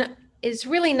that is not, is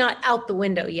really not out the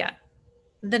window yet.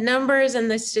 The numbers and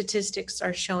the statistics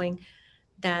are showing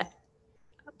that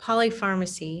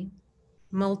polypharmacy,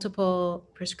 multiple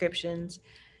prescriptions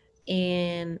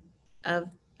in of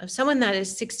someone that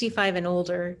is 65 and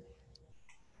older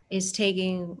is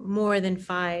taking more than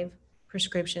 5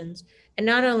 prescriptions, and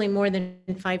not only more than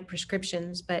 5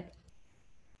 prescriptions, but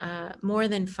more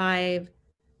than 5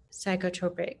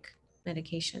 psychotropic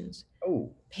medications.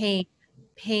 Oh,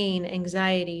 Pain,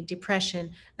 anxiety,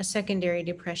 depression, a secondary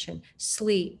depression,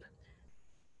 sleep,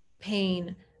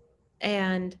 pain,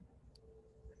 and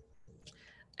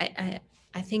I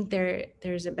I think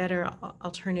there's a better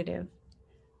alternative,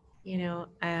 you know.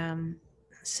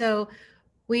 So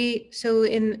so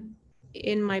in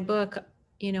my book,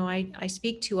 you know, I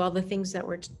speak to all the things that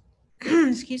we're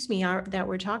excuse me, that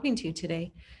we're talking to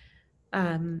today.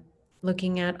 Um,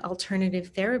 Looking at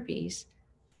alternative therapies,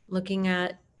 looking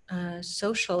at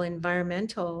social,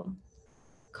 environmental,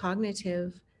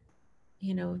 cognitive,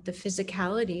 you know, the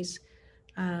physicalities,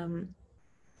 um,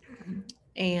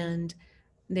 and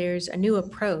there's a new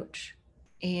approach,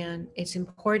 and it's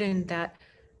important that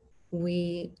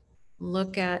we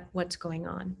look at what's going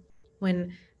on.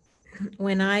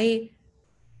 When I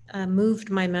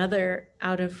moved my mother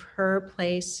out of her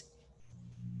place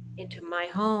into my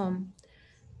home,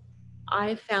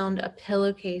 I found a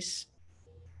pillowcase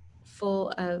full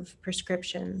of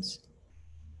prescriptions,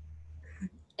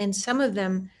 and some of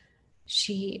them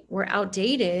she were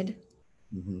outdated,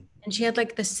 hmm, and she had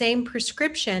like the same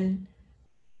prescription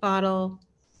bottle,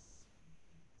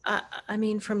 I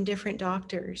mean, from different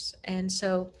doctors. And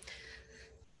so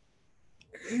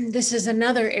this is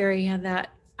another area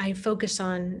that I focus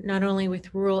on, not only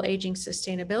with rural aging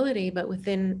sustainability, but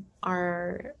within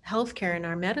our healthcare and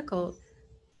our medical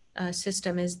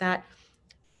system, is that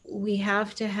we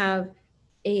have to have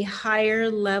a higher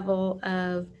level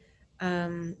of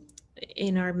um,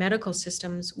 in our medical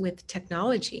systems with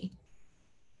technology.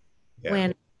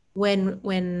 yeah, When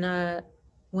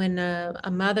when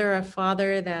a mother or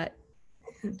father that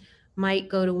might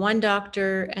go to one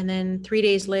doctor and then 3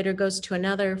 days later goes to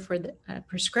another for the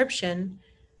prescription,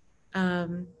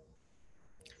 um,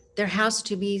 there has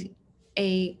to be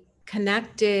a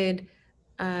connected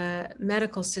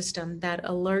medical system that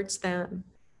alerts them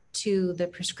to the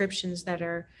prescriptions that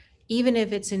are, even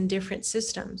if it's in different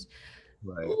systems,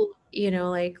 right. you know,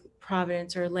 like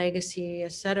Providence or Legacy,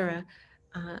 etc.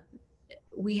 Uh,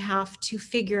 we have to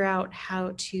figure out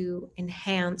how to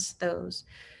enhance those,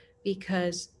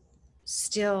 because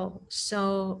still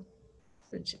so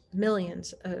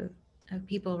millions of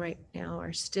people right now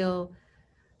are still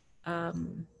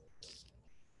um,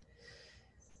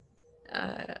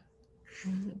 uh,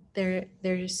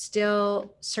 they're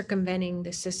still circumventing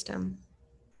the system.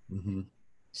 Hmm.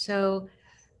 So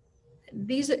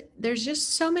these, there's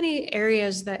just so many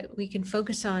areas that we can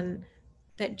focus on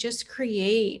that just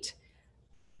create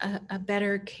a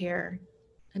better care,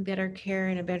 and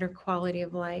a better quality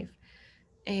of life.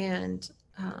 And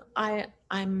I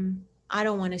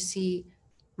don't want to see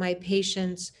my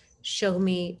patients show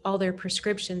me all their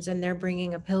prescriptions and they're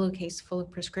bringing a pillowcase full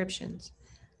of prescriptions,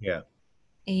 Yeah.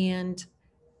 and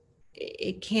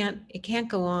it can't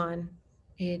go on.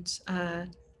 It's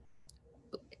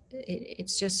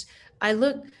it's just, I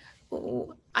look,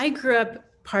 I grew up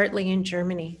partly in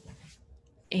Germany,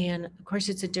 and of course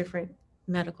it's a different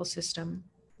medical system,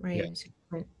 right? Yeah. It's a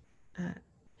different uh,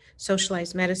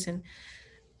 socialized medicine.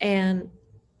 And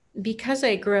because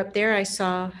I grew up there, I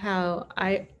saw how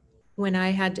when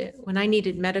I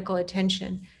needed medical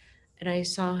attention, and I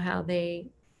saw how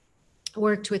they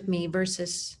worked with me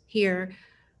versus here.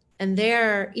 And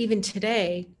there, even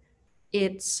today,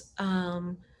 it's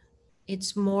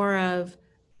it's more of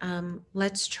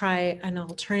let's try an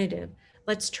alternative.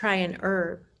 Let's try an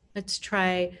herb. Let's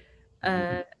try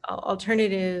Mhm.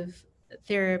 alternative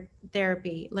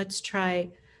therapy. Let's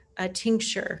try a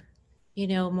tincture, you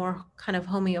know, more kind of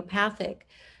homeopathic.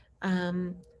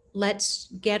 Um, let's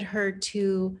get her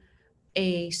to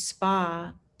a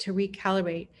spa to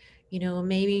recalibrate. You know,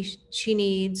 maybe she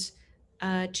needs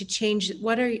to change,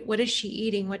 what is she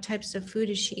eating, what types of food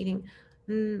is she eating.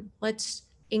 Let's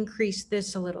increase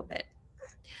this a little bit.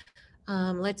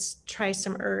 Let's try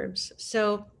some herbs.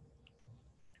 So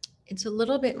it's a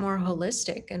little bit more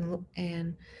holistic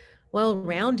and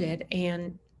well-rounded.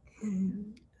 And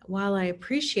while I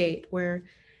appreciate where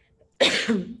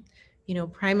you know,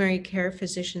 primary care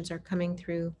physicians are coming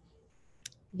through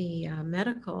the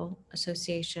medical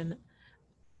association,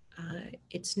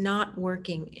 it's not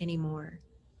working anymore.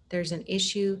 there's an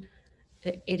issue,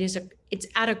 that it's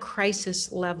at a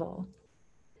crisis level,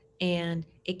 and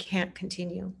it can't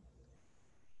continue.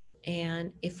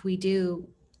 And if we do,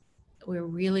 we're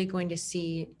really going to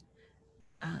see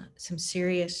some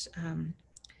serious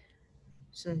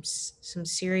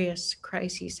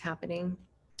crises happening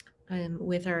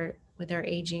with our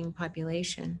aging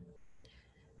population.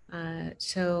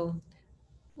 So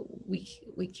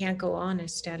we can't go on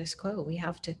as status quo. We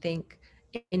have to think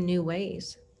in new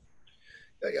ways.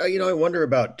 I wonder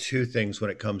about two things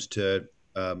when it comes to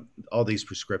all these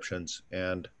prescriptions,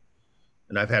 and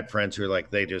I've had friends who are like,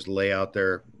 they just lay out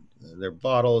their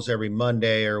bottles every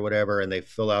Monday or whatever, and they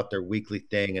fill out their weekly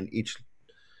thing, and each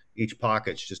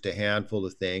pocket's just a handful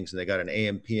of things, and they got an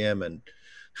AM PM, and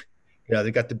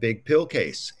they got the big pill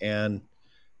case, and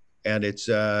it's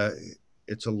a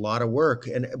lot of work.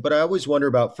 But I always wonder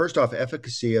about, first off,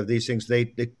 efficacy of these things.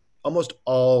 They almost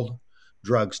all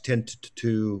drugs tend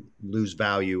to lose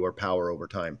value or power over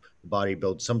time. The body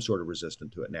builds some sort of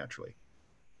resistance to it naturally,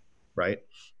 right?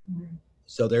 Mm-hmm.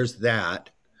 So there's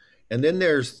that. And then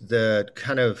there's the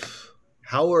kind of,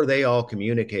 how are they all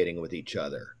communicating with each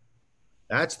other?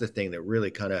 That's the thing that really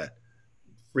kind of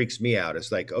freaks me out.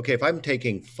 It's like, okay, if I'm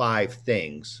taking 5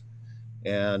 things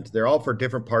and they're all for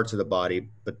different parts of the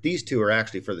body, but these 2 are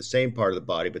actually for the same part of the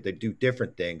body, but they do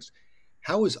different things.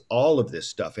 How is all of this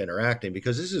stuff interacting?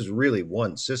 Because this is really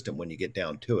one system when you get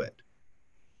down to it.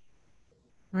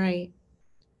 Right.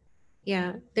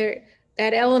 Yeah, that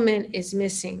element is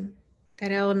missing.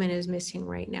 That element is missing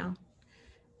right now.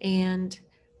 And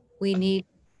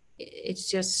it's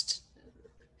just,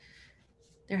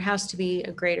 there has to be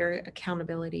a greater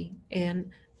accountability.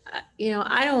 And,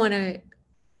 I don't want to,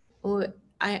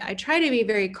 I try to be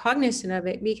very cognizant of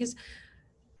it, because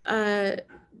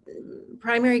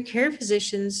primary care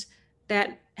physicians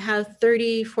that have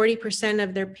 30-40%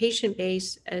 of their patient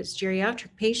base as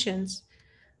geriatric patients,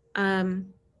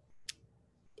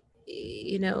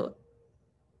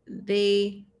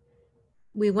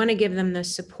 we want to give them the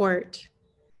support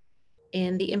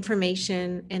and the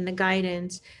information and the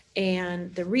guidance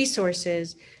and the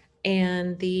resources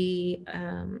and the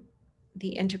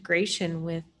integration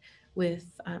with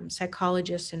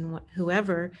psychologists and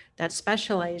whoever that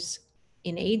specialize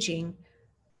in aging,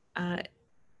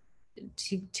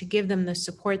 to give them the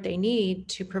support they need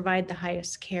to provide the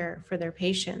highest care for their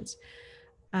patients.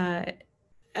 I've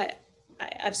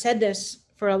said this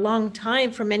for a long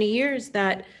time, for many years,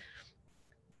 that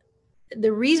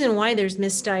the reason why there's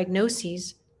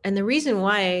misdiagnoses and the reason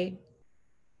why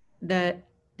that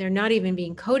they're not even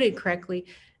being coded correctly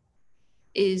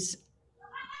is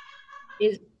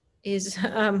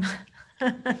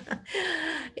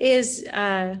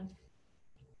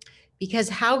because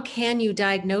how can you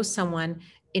diagnose someone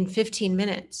in 15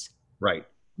 minutes? Right.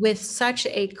 With such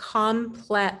a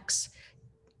complex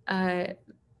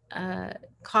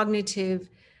cognitive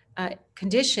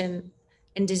condition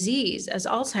and disease as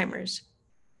Alzheimer's.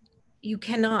 You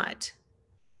cannot,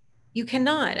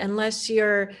 unless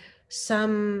you're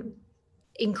some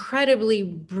incredibly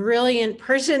brilliant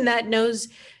person that knows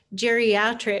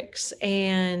geriatrics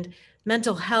and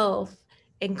mental health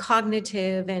and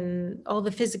cognitive and all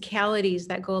the physicalities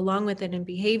that go along with it, and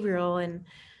behavioral, and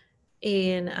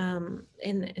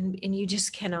you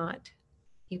just cannot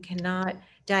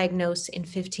diagnose in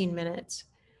 15 minutes.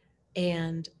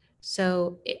 And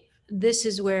so this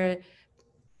is where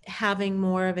having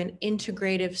more of an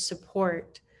integrative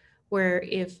support, where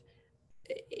if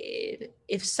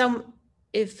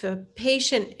a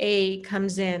patient A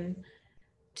comes in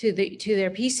to their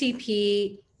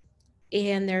PCP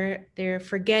and they're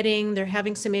forgetting, they're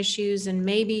having some issues, and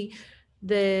maybe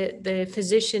the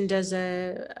physician does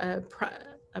a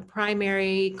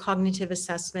primary cognitive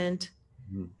assessment,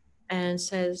 mm-hmm. and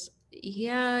says,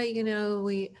 yeah,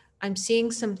 I'm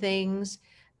seeing some things,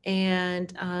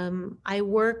 and I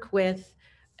work with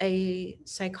a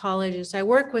psychologist, I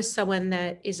work with someone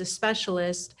that is a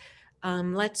specialist,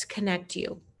 let's connect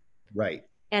you. Right.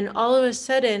 And all of a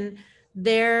sudden,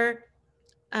 their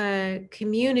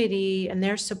community and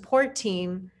their support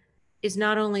team is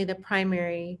not only the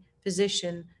primary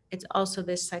physician, it's also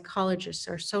this psychologist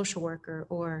or social worker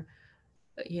or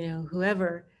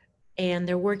whoever, and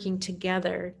they're working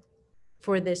together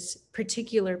for this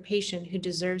particular patient who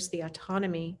deserves the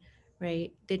autonomy,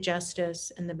 right, the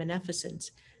justice and the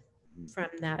beneficence from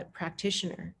that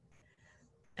practitioner.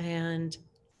 And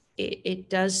it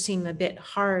does seem a bit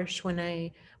harsh when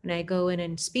I go in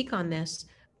and speak on this,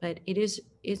 but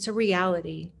it's a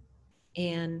reality,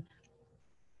 and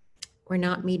we're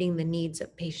not meeting the needs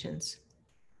of patients.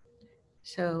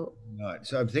 So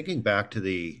I'm thinking back to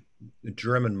the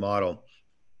German model,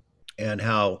 and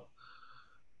how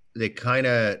they kind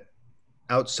of,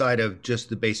 outside of just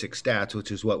the basic stats,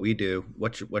 which is what we do.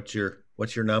 What's your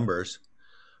numbers?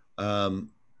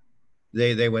 Um,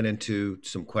 they went into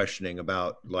some questioning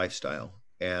about lifestyle,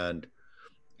 and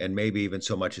maybe even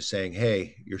so much as saying,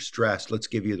 "Hey, you're stressed. Let's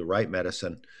give you the right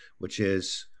medicine, which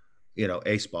is,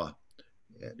 ASPA.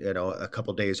 A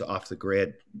couple days off the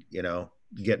grid.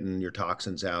 Getting your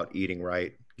toxins out, eating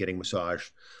right, getting massage,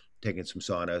 taking some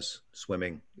saunas,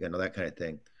 swimming. That kind of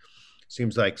thing."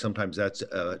 Seems like sometimes that's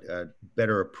a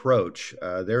better approach.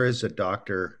 There is a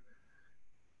doctor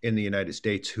in the United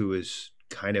States who is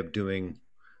kind of doing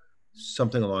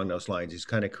something along those lines. He's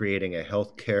kind of creating a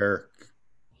healthcare,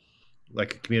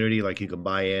 like a community, like you can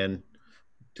buy in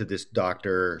to this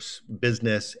doctor's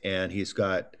business, and he's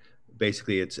got,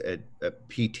 basically, it's a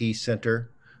PT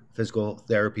center, physical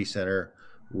therapy center,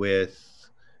 with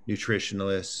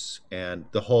nutritionalists and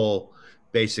the whole,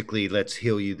 basically, let's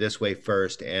heal you this way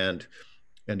first, and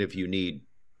if you need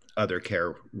other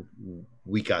care,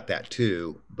 we got that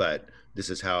too. But this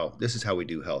is how we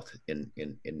do health in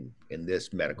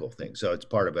this medical thing. So it's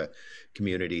part of a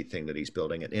community thing that he's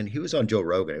building. And he was on Joe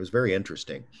Rogan. It was very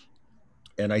interesting.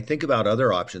 And I think about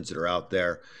other options that are out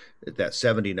there. That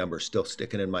 70 number is still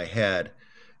sticking in my head.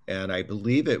 And I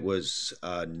believe it was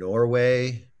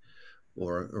Norway,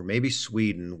 or maybe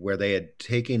Sweden, where they had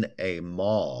taken a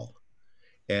mall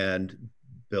and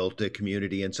built a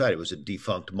community inside. It was a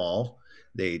defunct mall.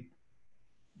 They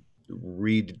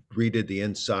redid the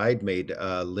inside, made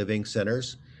living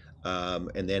centers,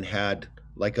 and then had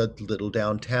like a little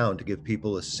downtown to give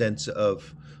people a sense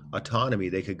of autonomy.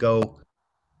 They could go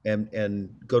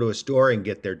and go to a store and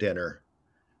get their dinner,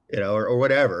 or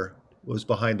whatever was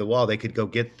behind the wall. They could go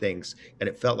get things, and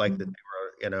it felt like that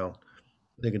Mhm.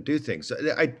 they could do things. So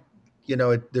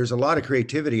there's a lot of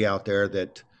creativity out there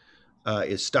that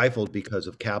is stifled because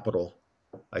of capital,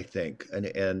 I think. And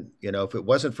if it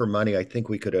wasn't for money, I think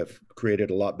we could have created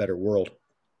a lot better world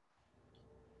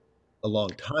a long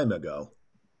time ago.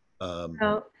 Um,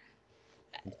 So,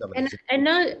 in some of and these.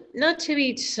 and not to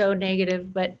be so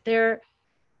negative, but there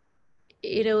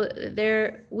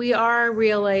we are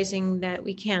realizing that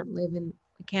we can't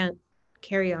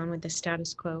carry on with the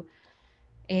status quo,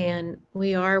 and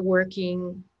we are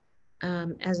working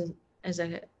as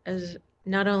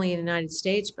not only in the United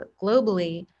States but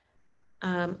globally.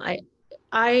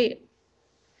 I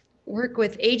work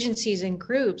with agencies and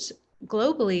groups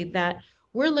globally that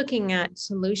we're looking at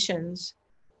solutions,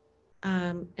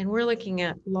 and we're looking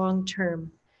at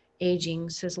long-term aging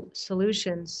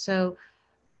solutions. So,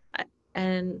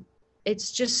 and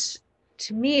it's just,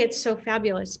 to me, it's so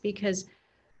fabulous because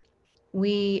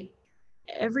we,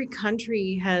 every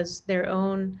country has their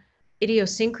own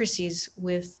idiosyncrasies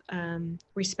with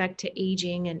respect to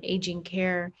aging and aging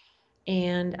care.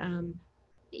 And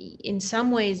in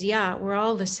some ways, yeah, we're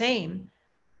all the same.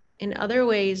 In other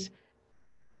ways,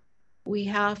 we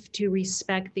have to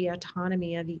respect the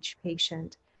autonomy of each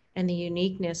patient and the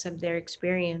uniqueness of their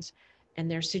experience and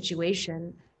their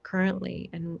situation currently,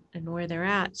 and where they're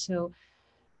at. So,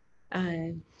 uh,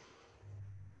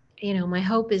 my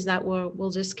hope is that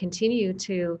we'll just continue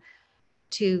to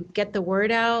get the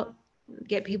word out,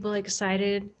 get people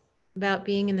excited about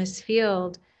being in this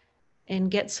field,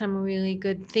 and get some really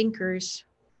good thinkers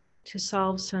to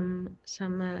solve some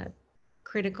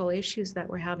critical issues that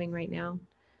we're having right now.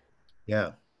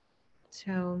 Yeah,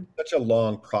 So, such a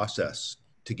long process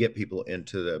to get people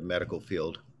into the medical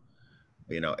field.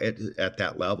 At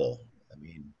that level. I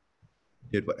mean,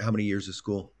 did what? How many years of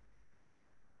school?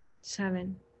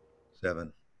 7.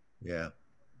 7. Yeah,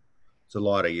 it's a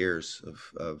lot of years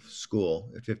of school.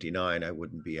 At 59, I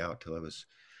wouldn't be out till I was,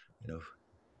 you know,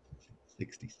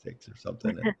 66 or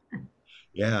something.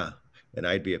 Yeah, and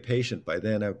I'd be a patient by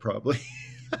then. I probably.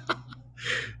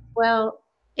 Well,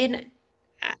 and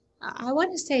I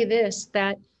want to say this,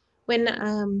 that when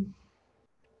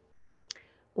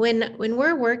when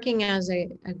we're working as a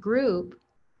group,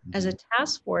 as a Mhm.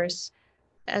 task force,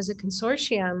 as a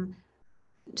consortium,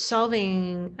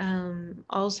 solving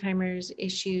Alzheimer's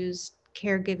issues,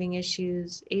 caregiving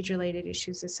issues, age-related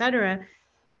issues, etc.,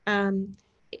 um,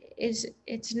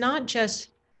 it's not just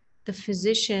the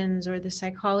physicians or the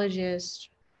psychologists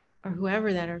or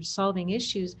whoever that are solving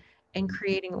issues and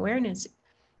creating awareness.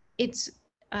 It's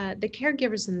the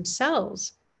caregivers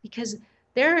themselves, because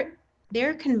they're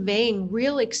they're conveying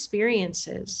real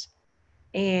experiences,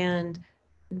 and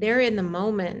they're in the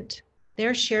moment.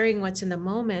 They're sharing what's in the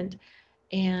moment,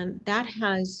 and that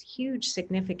has huge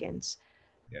significance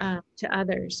Yeah. to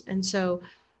others. And so,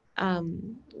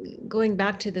 um, going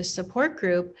back to the support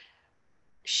group,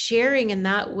 sharing in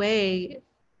that way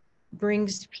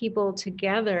brings people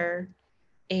together,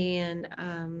 and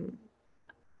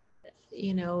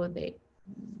they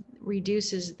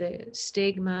reduces the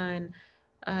stigma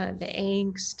and the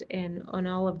angst and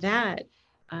all of that.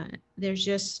 There's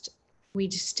just we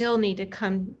still need to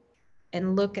come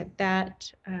and look at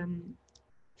that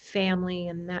family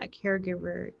and that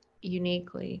caregiver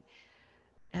uniquely,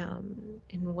 and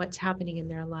what's happening in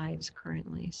their lives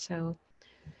currently. So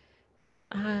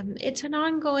it's an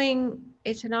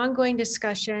ongoing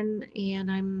discussion,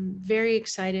 and I'm very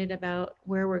excited about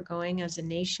where we're going as a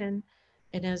nation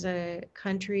and as a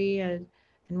country, and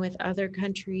with other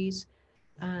countries.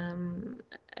 Um,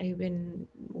 I've been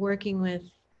working with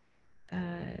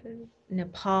uh,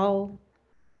 Nepal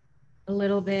a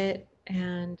little bit,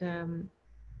 and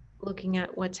looking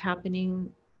at what's happening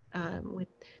with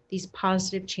these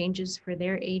positive changes for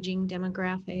their aging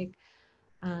demographic.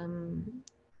 Um,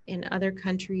 in other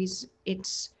countries,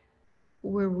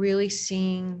 we're really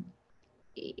seeing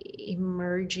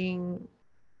emerging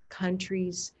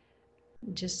countries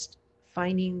just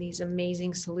finding these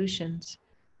amazing solutions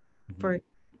Mhm. for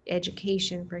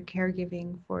education, for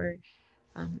caregiving, for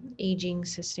aging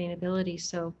sustainability.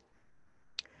 So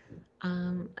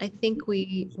I think we're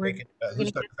going Who's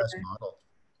to got get the best there. model?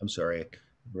 I'm sorry,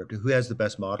 who has the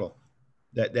best model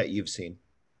that you've seen?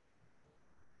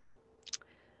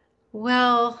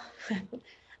 Well,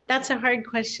 that's a hard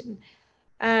question.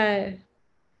 Uh,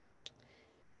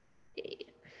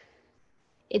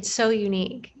 it's so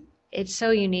unique. It's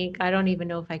so unique. I don't even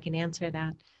know if I can answer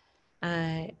that.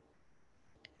 Uh,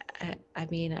 I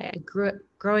mean, I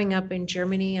growing up in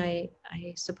Germany.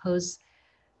 I suppose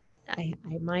I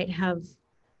might have.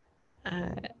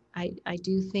 Uh, I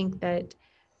do think that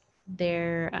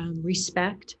their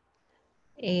respect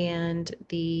and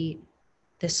the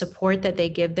support that they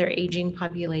give their aging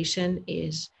population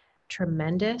is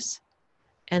tremendous,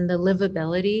 and the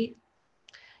livability.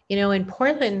 In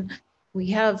Portland, we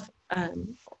have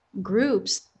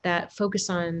groups that focus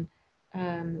on,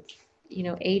 um,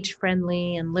 age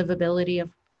friendly and livability of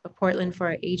Portland for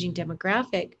our aging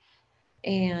demographic.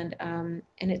 And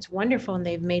it's wonderful, and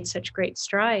they've made such great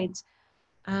strides.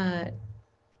 Uh,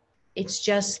 it's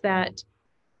just that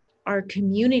our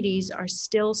communities are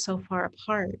still so far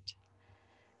apart.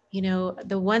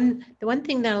 The one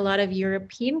thing that a lot of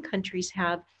European countries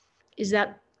have is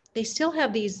that they still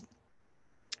have these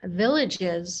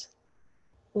villages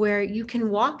where you can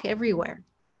walk everywhere.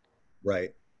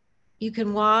 Right. You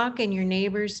can walk and your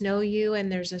neighbors know you,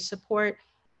 and there's a support,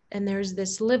 and there's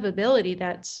this livability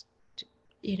that's,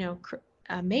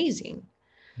 amazing.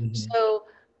 Hmm. So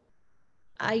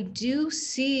I do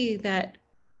see that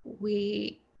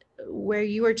we, where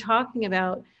you were talking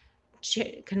about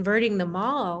converting the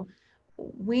mall,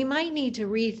 we might need to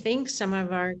rethink some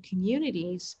of our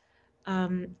communities,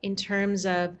 in terms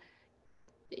of,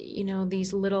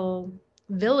 these little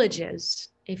villages,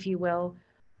 if you will,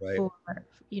 Right.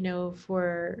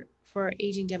 for, for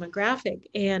aging demographic,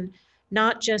 and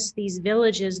not just these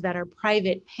villages that are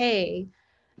private pay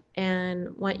and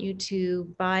want you to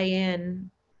buy in,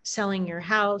 selling your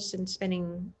house and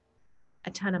spending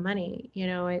a ton of money.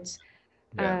 It's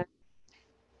Yeah.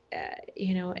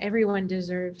 uh, everyone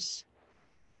deserves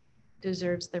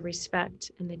the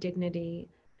respect and the dignity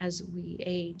as we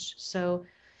age. So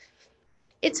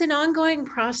it's an ongoing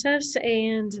process,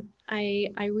 and I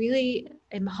really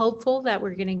am hopeful that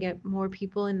we're going to get more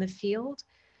people in the field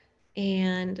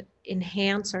and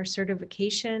enhance our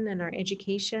certification and our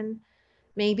education,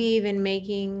 maybe even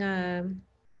making a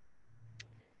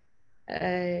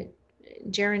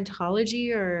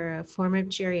gerontology or a form of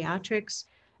geriatrics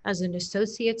as an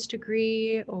associate's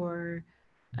degree, or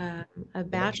um, a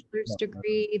bachelor's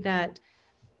degree that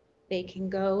they can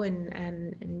go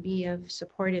and be of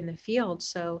support in the field.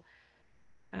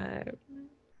 Uh,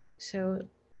 so,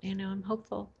 I'm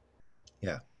hopeful.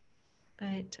 Yeah.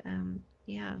 But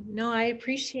yeah, no, I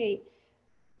appreciate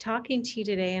talking to you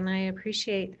today, and I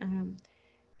appreciate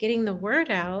getting the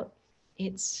word out.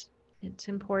 It's it's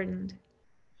important.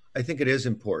 I think it is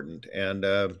important. And,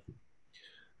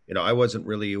 I wasn't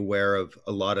really aware of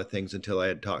a lot of things until I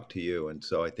had talked to you. And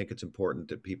so I think it's important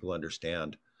that people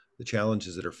understand the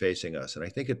challenges that are facing us. And I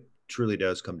think it truly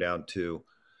does come down to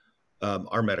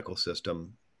our medical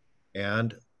system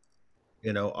and,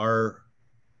 our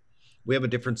we have a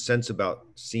different sense about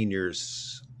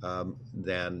seniors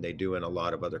than they do in a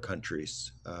lot of other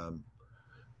countries.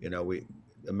 We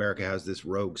America has this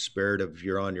rogue spirit of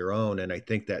you're on your own, and I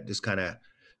think that just kind of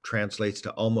translates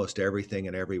to almost everything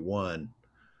and everyone.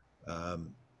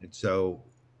 And so,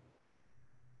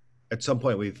 at some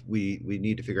point, we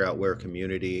need to figure out where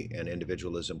community and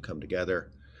individualism come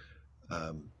together.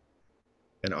 Um,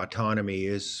 And autonomy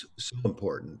is so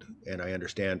important. And I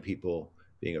understand people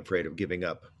being afraid of giving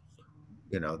up,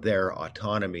 their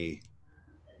autonomy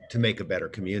to make a better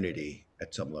community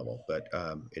at some level. But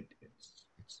it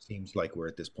seems like we're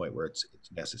at this point where it's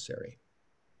necessary.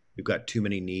 We've got too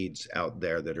many needs out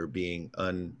there that are being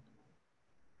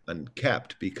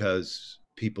unkept because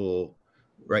people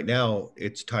right now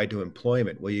it's tied to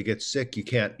employment. Well, you get sick,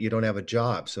 you don't have a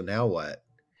job. So now what?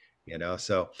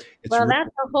 So it's Well, that's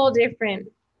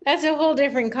a whole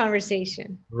different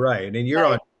conversation. right. And you're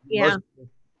But on yeah. most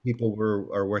people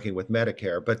are working with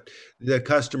Medicare, but the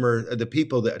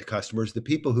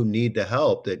people who need the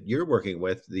help that you're working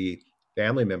with, the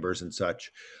family members and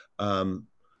such, um,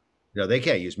 they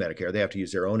can't use Medicare. They have to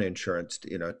use their own insurance,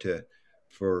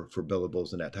 for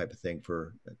billables and that type of thing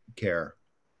for care.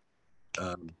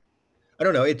 Um, I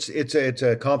don't know. It's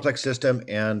a complex system,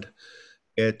 and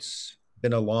it's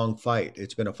been a long fight.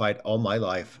 It's been a fight all my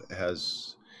life.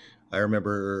 Has I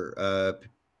remember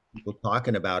people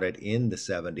talking about it in the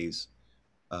 '70s,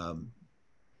 um,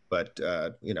 but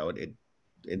and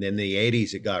in the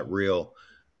 '80s it got real.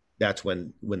 That's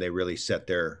when they really set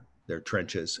their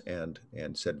trenches and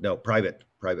said no, private,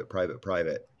 private, private,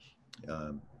 private.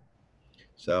 Um,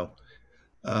 so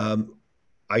um,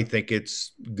 I think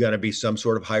it's going to be some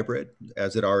sort of hybrid,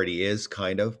 as it already is,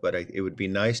 kind of. But it would be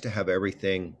nice to have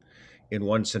everything in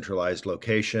one centralized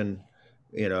location,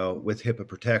 with HIPAA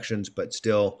protections, but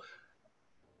still,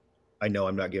 I know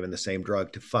I'm not giving the same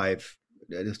drug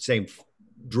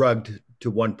to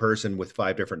one person with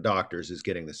five different doctors is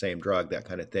getting the same drug, that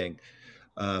kind of thing.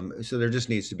 So there just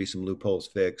needs to be some loopholes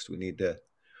fixed. We need to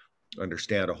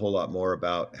understand a whole lot more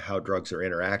about how drugs are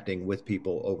interacting with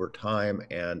people over time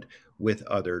and with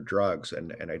other drugs.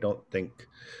 And I don't think,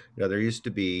 there used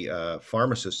to be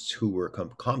pharmacists who were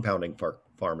compounding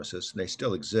pharmacists, and they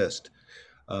still exist,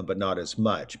 but not as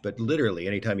much. But literally,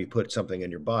 anytime you put something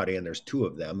in your body and there's two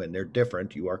of them and they're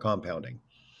different, you are compounding.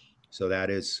 So that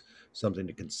is something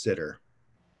to consider.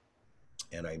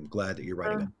 And I'm glad that you're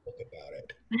writing a um, book about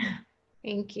it.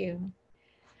 Thank you.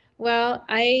 Well,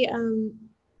 I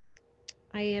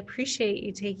appreciate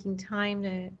you taking time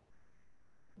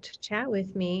to chat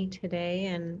with me today,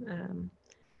 and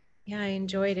yeah, I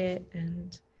enjoyed it,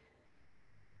 and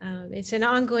it's an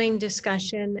ongoing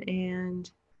discussion, and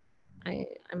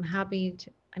I'm happy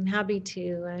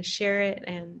to share it,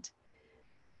 and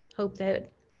hope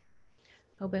that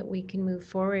hope that we can move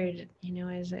forward,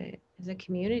 as a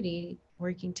community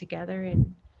working together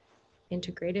and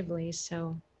integratively.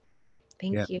 So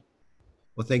Yeah. thank you.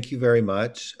 Well, thank you very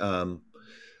much.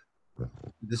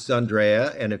 This is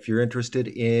Andrea, and if you're interested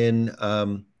in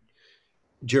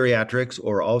geriatrics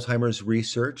or Alzheimer's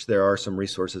research, there are some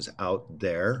resources out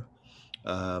there.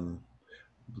 I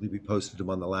believe we posted them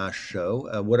on the last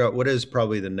show. What is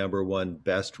probably the number one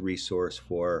best resource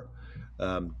for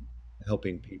um,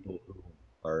 helping people who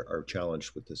are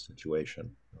challenged with this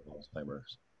situation of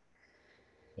Alzheimer's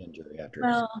and geriatrics?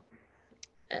 Well,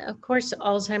 of course,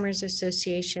 Alzheimer's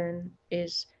Association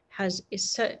has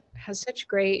such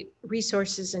great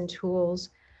resources and tools.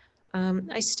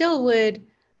 I still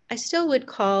would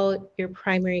call your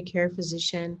primary care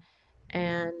physician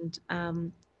and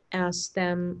ask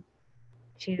them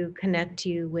to connect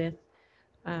you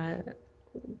uh,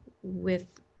 with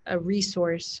a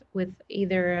resource, with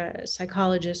either a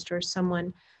psychologist or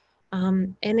someone.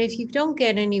 And if you don't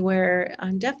get anywhere,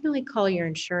 definitely call your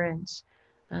insurance,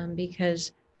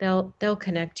 because they'll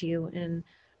connect you,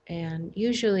 and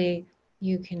usually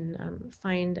you can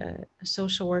find a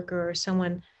social worker or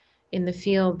someone in the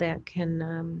field that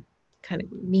can kind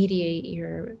of mediate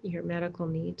your medical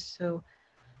needs. So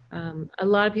a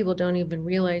lot of people don't even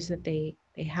realize that they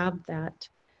have that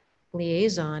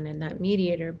liaison and that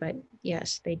mediator, but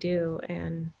yes, they do.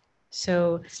 And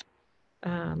so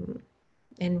um,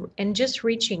 and just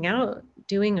reaching out,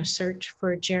 doing a search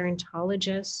for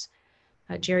gerontologists,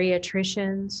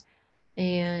 geriatricians,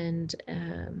 and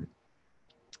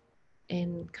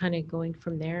kind of going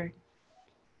from there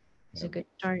is Yeah. a good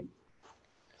start.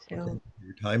 Well, So thank you for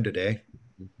your time today.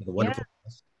 It's been a yeah, wonderful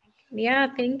class. yeah,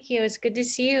 thank you. It's good to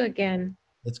see you again.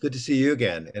 It's good to see you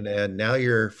again. And now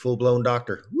you're full blown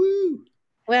doctor. Woo!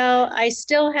 Well,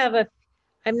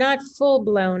 I'm not full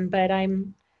blown, but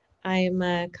I'm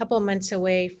a couple months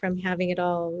away from having it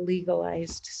all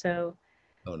legalized. So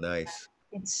Oh, nice.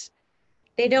 it's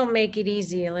they don't make it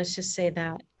easy, let's just say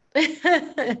that.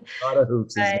 A lot of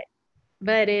hoops, isn't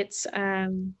but it?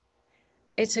 but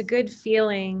it's a good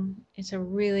feeling. It's a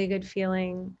really good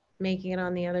feeling making it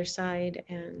on the other side,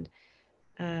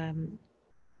 um,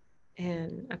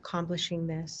 and accomplishing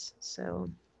this. So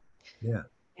Yeah.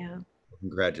 yeah,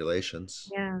 Congratulations.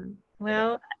 yeah.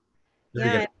 Well, You're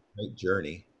going yeah, to have a great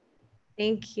journey.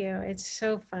 thank you. It's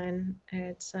so fun.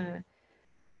 It's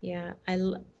yeah, I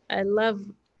love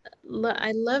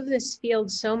I love this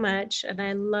field so much, and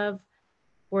I love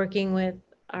working with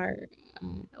our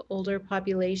older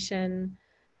population.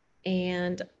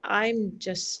 And I'm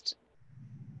just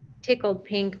tickled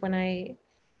pink when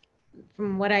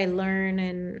from what I learn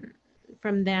and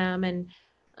from them. And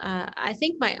I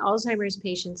think my Alzheimer's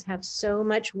patients have so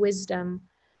much wisdom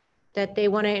that they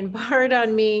want to impart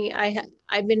on me.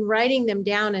 I've been writing them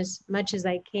down as much as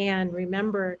I can.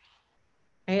 Remember,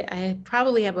 I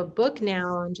probably have a book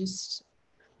now on just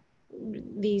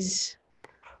these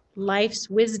life's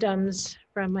wisdoms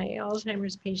from my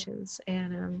Alzheimer's patients,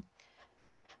 and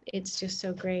it's just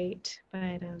so great.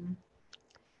 But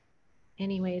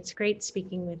anyway, it's great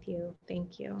speaking with you.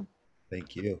 Thank you.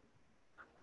 Thank you.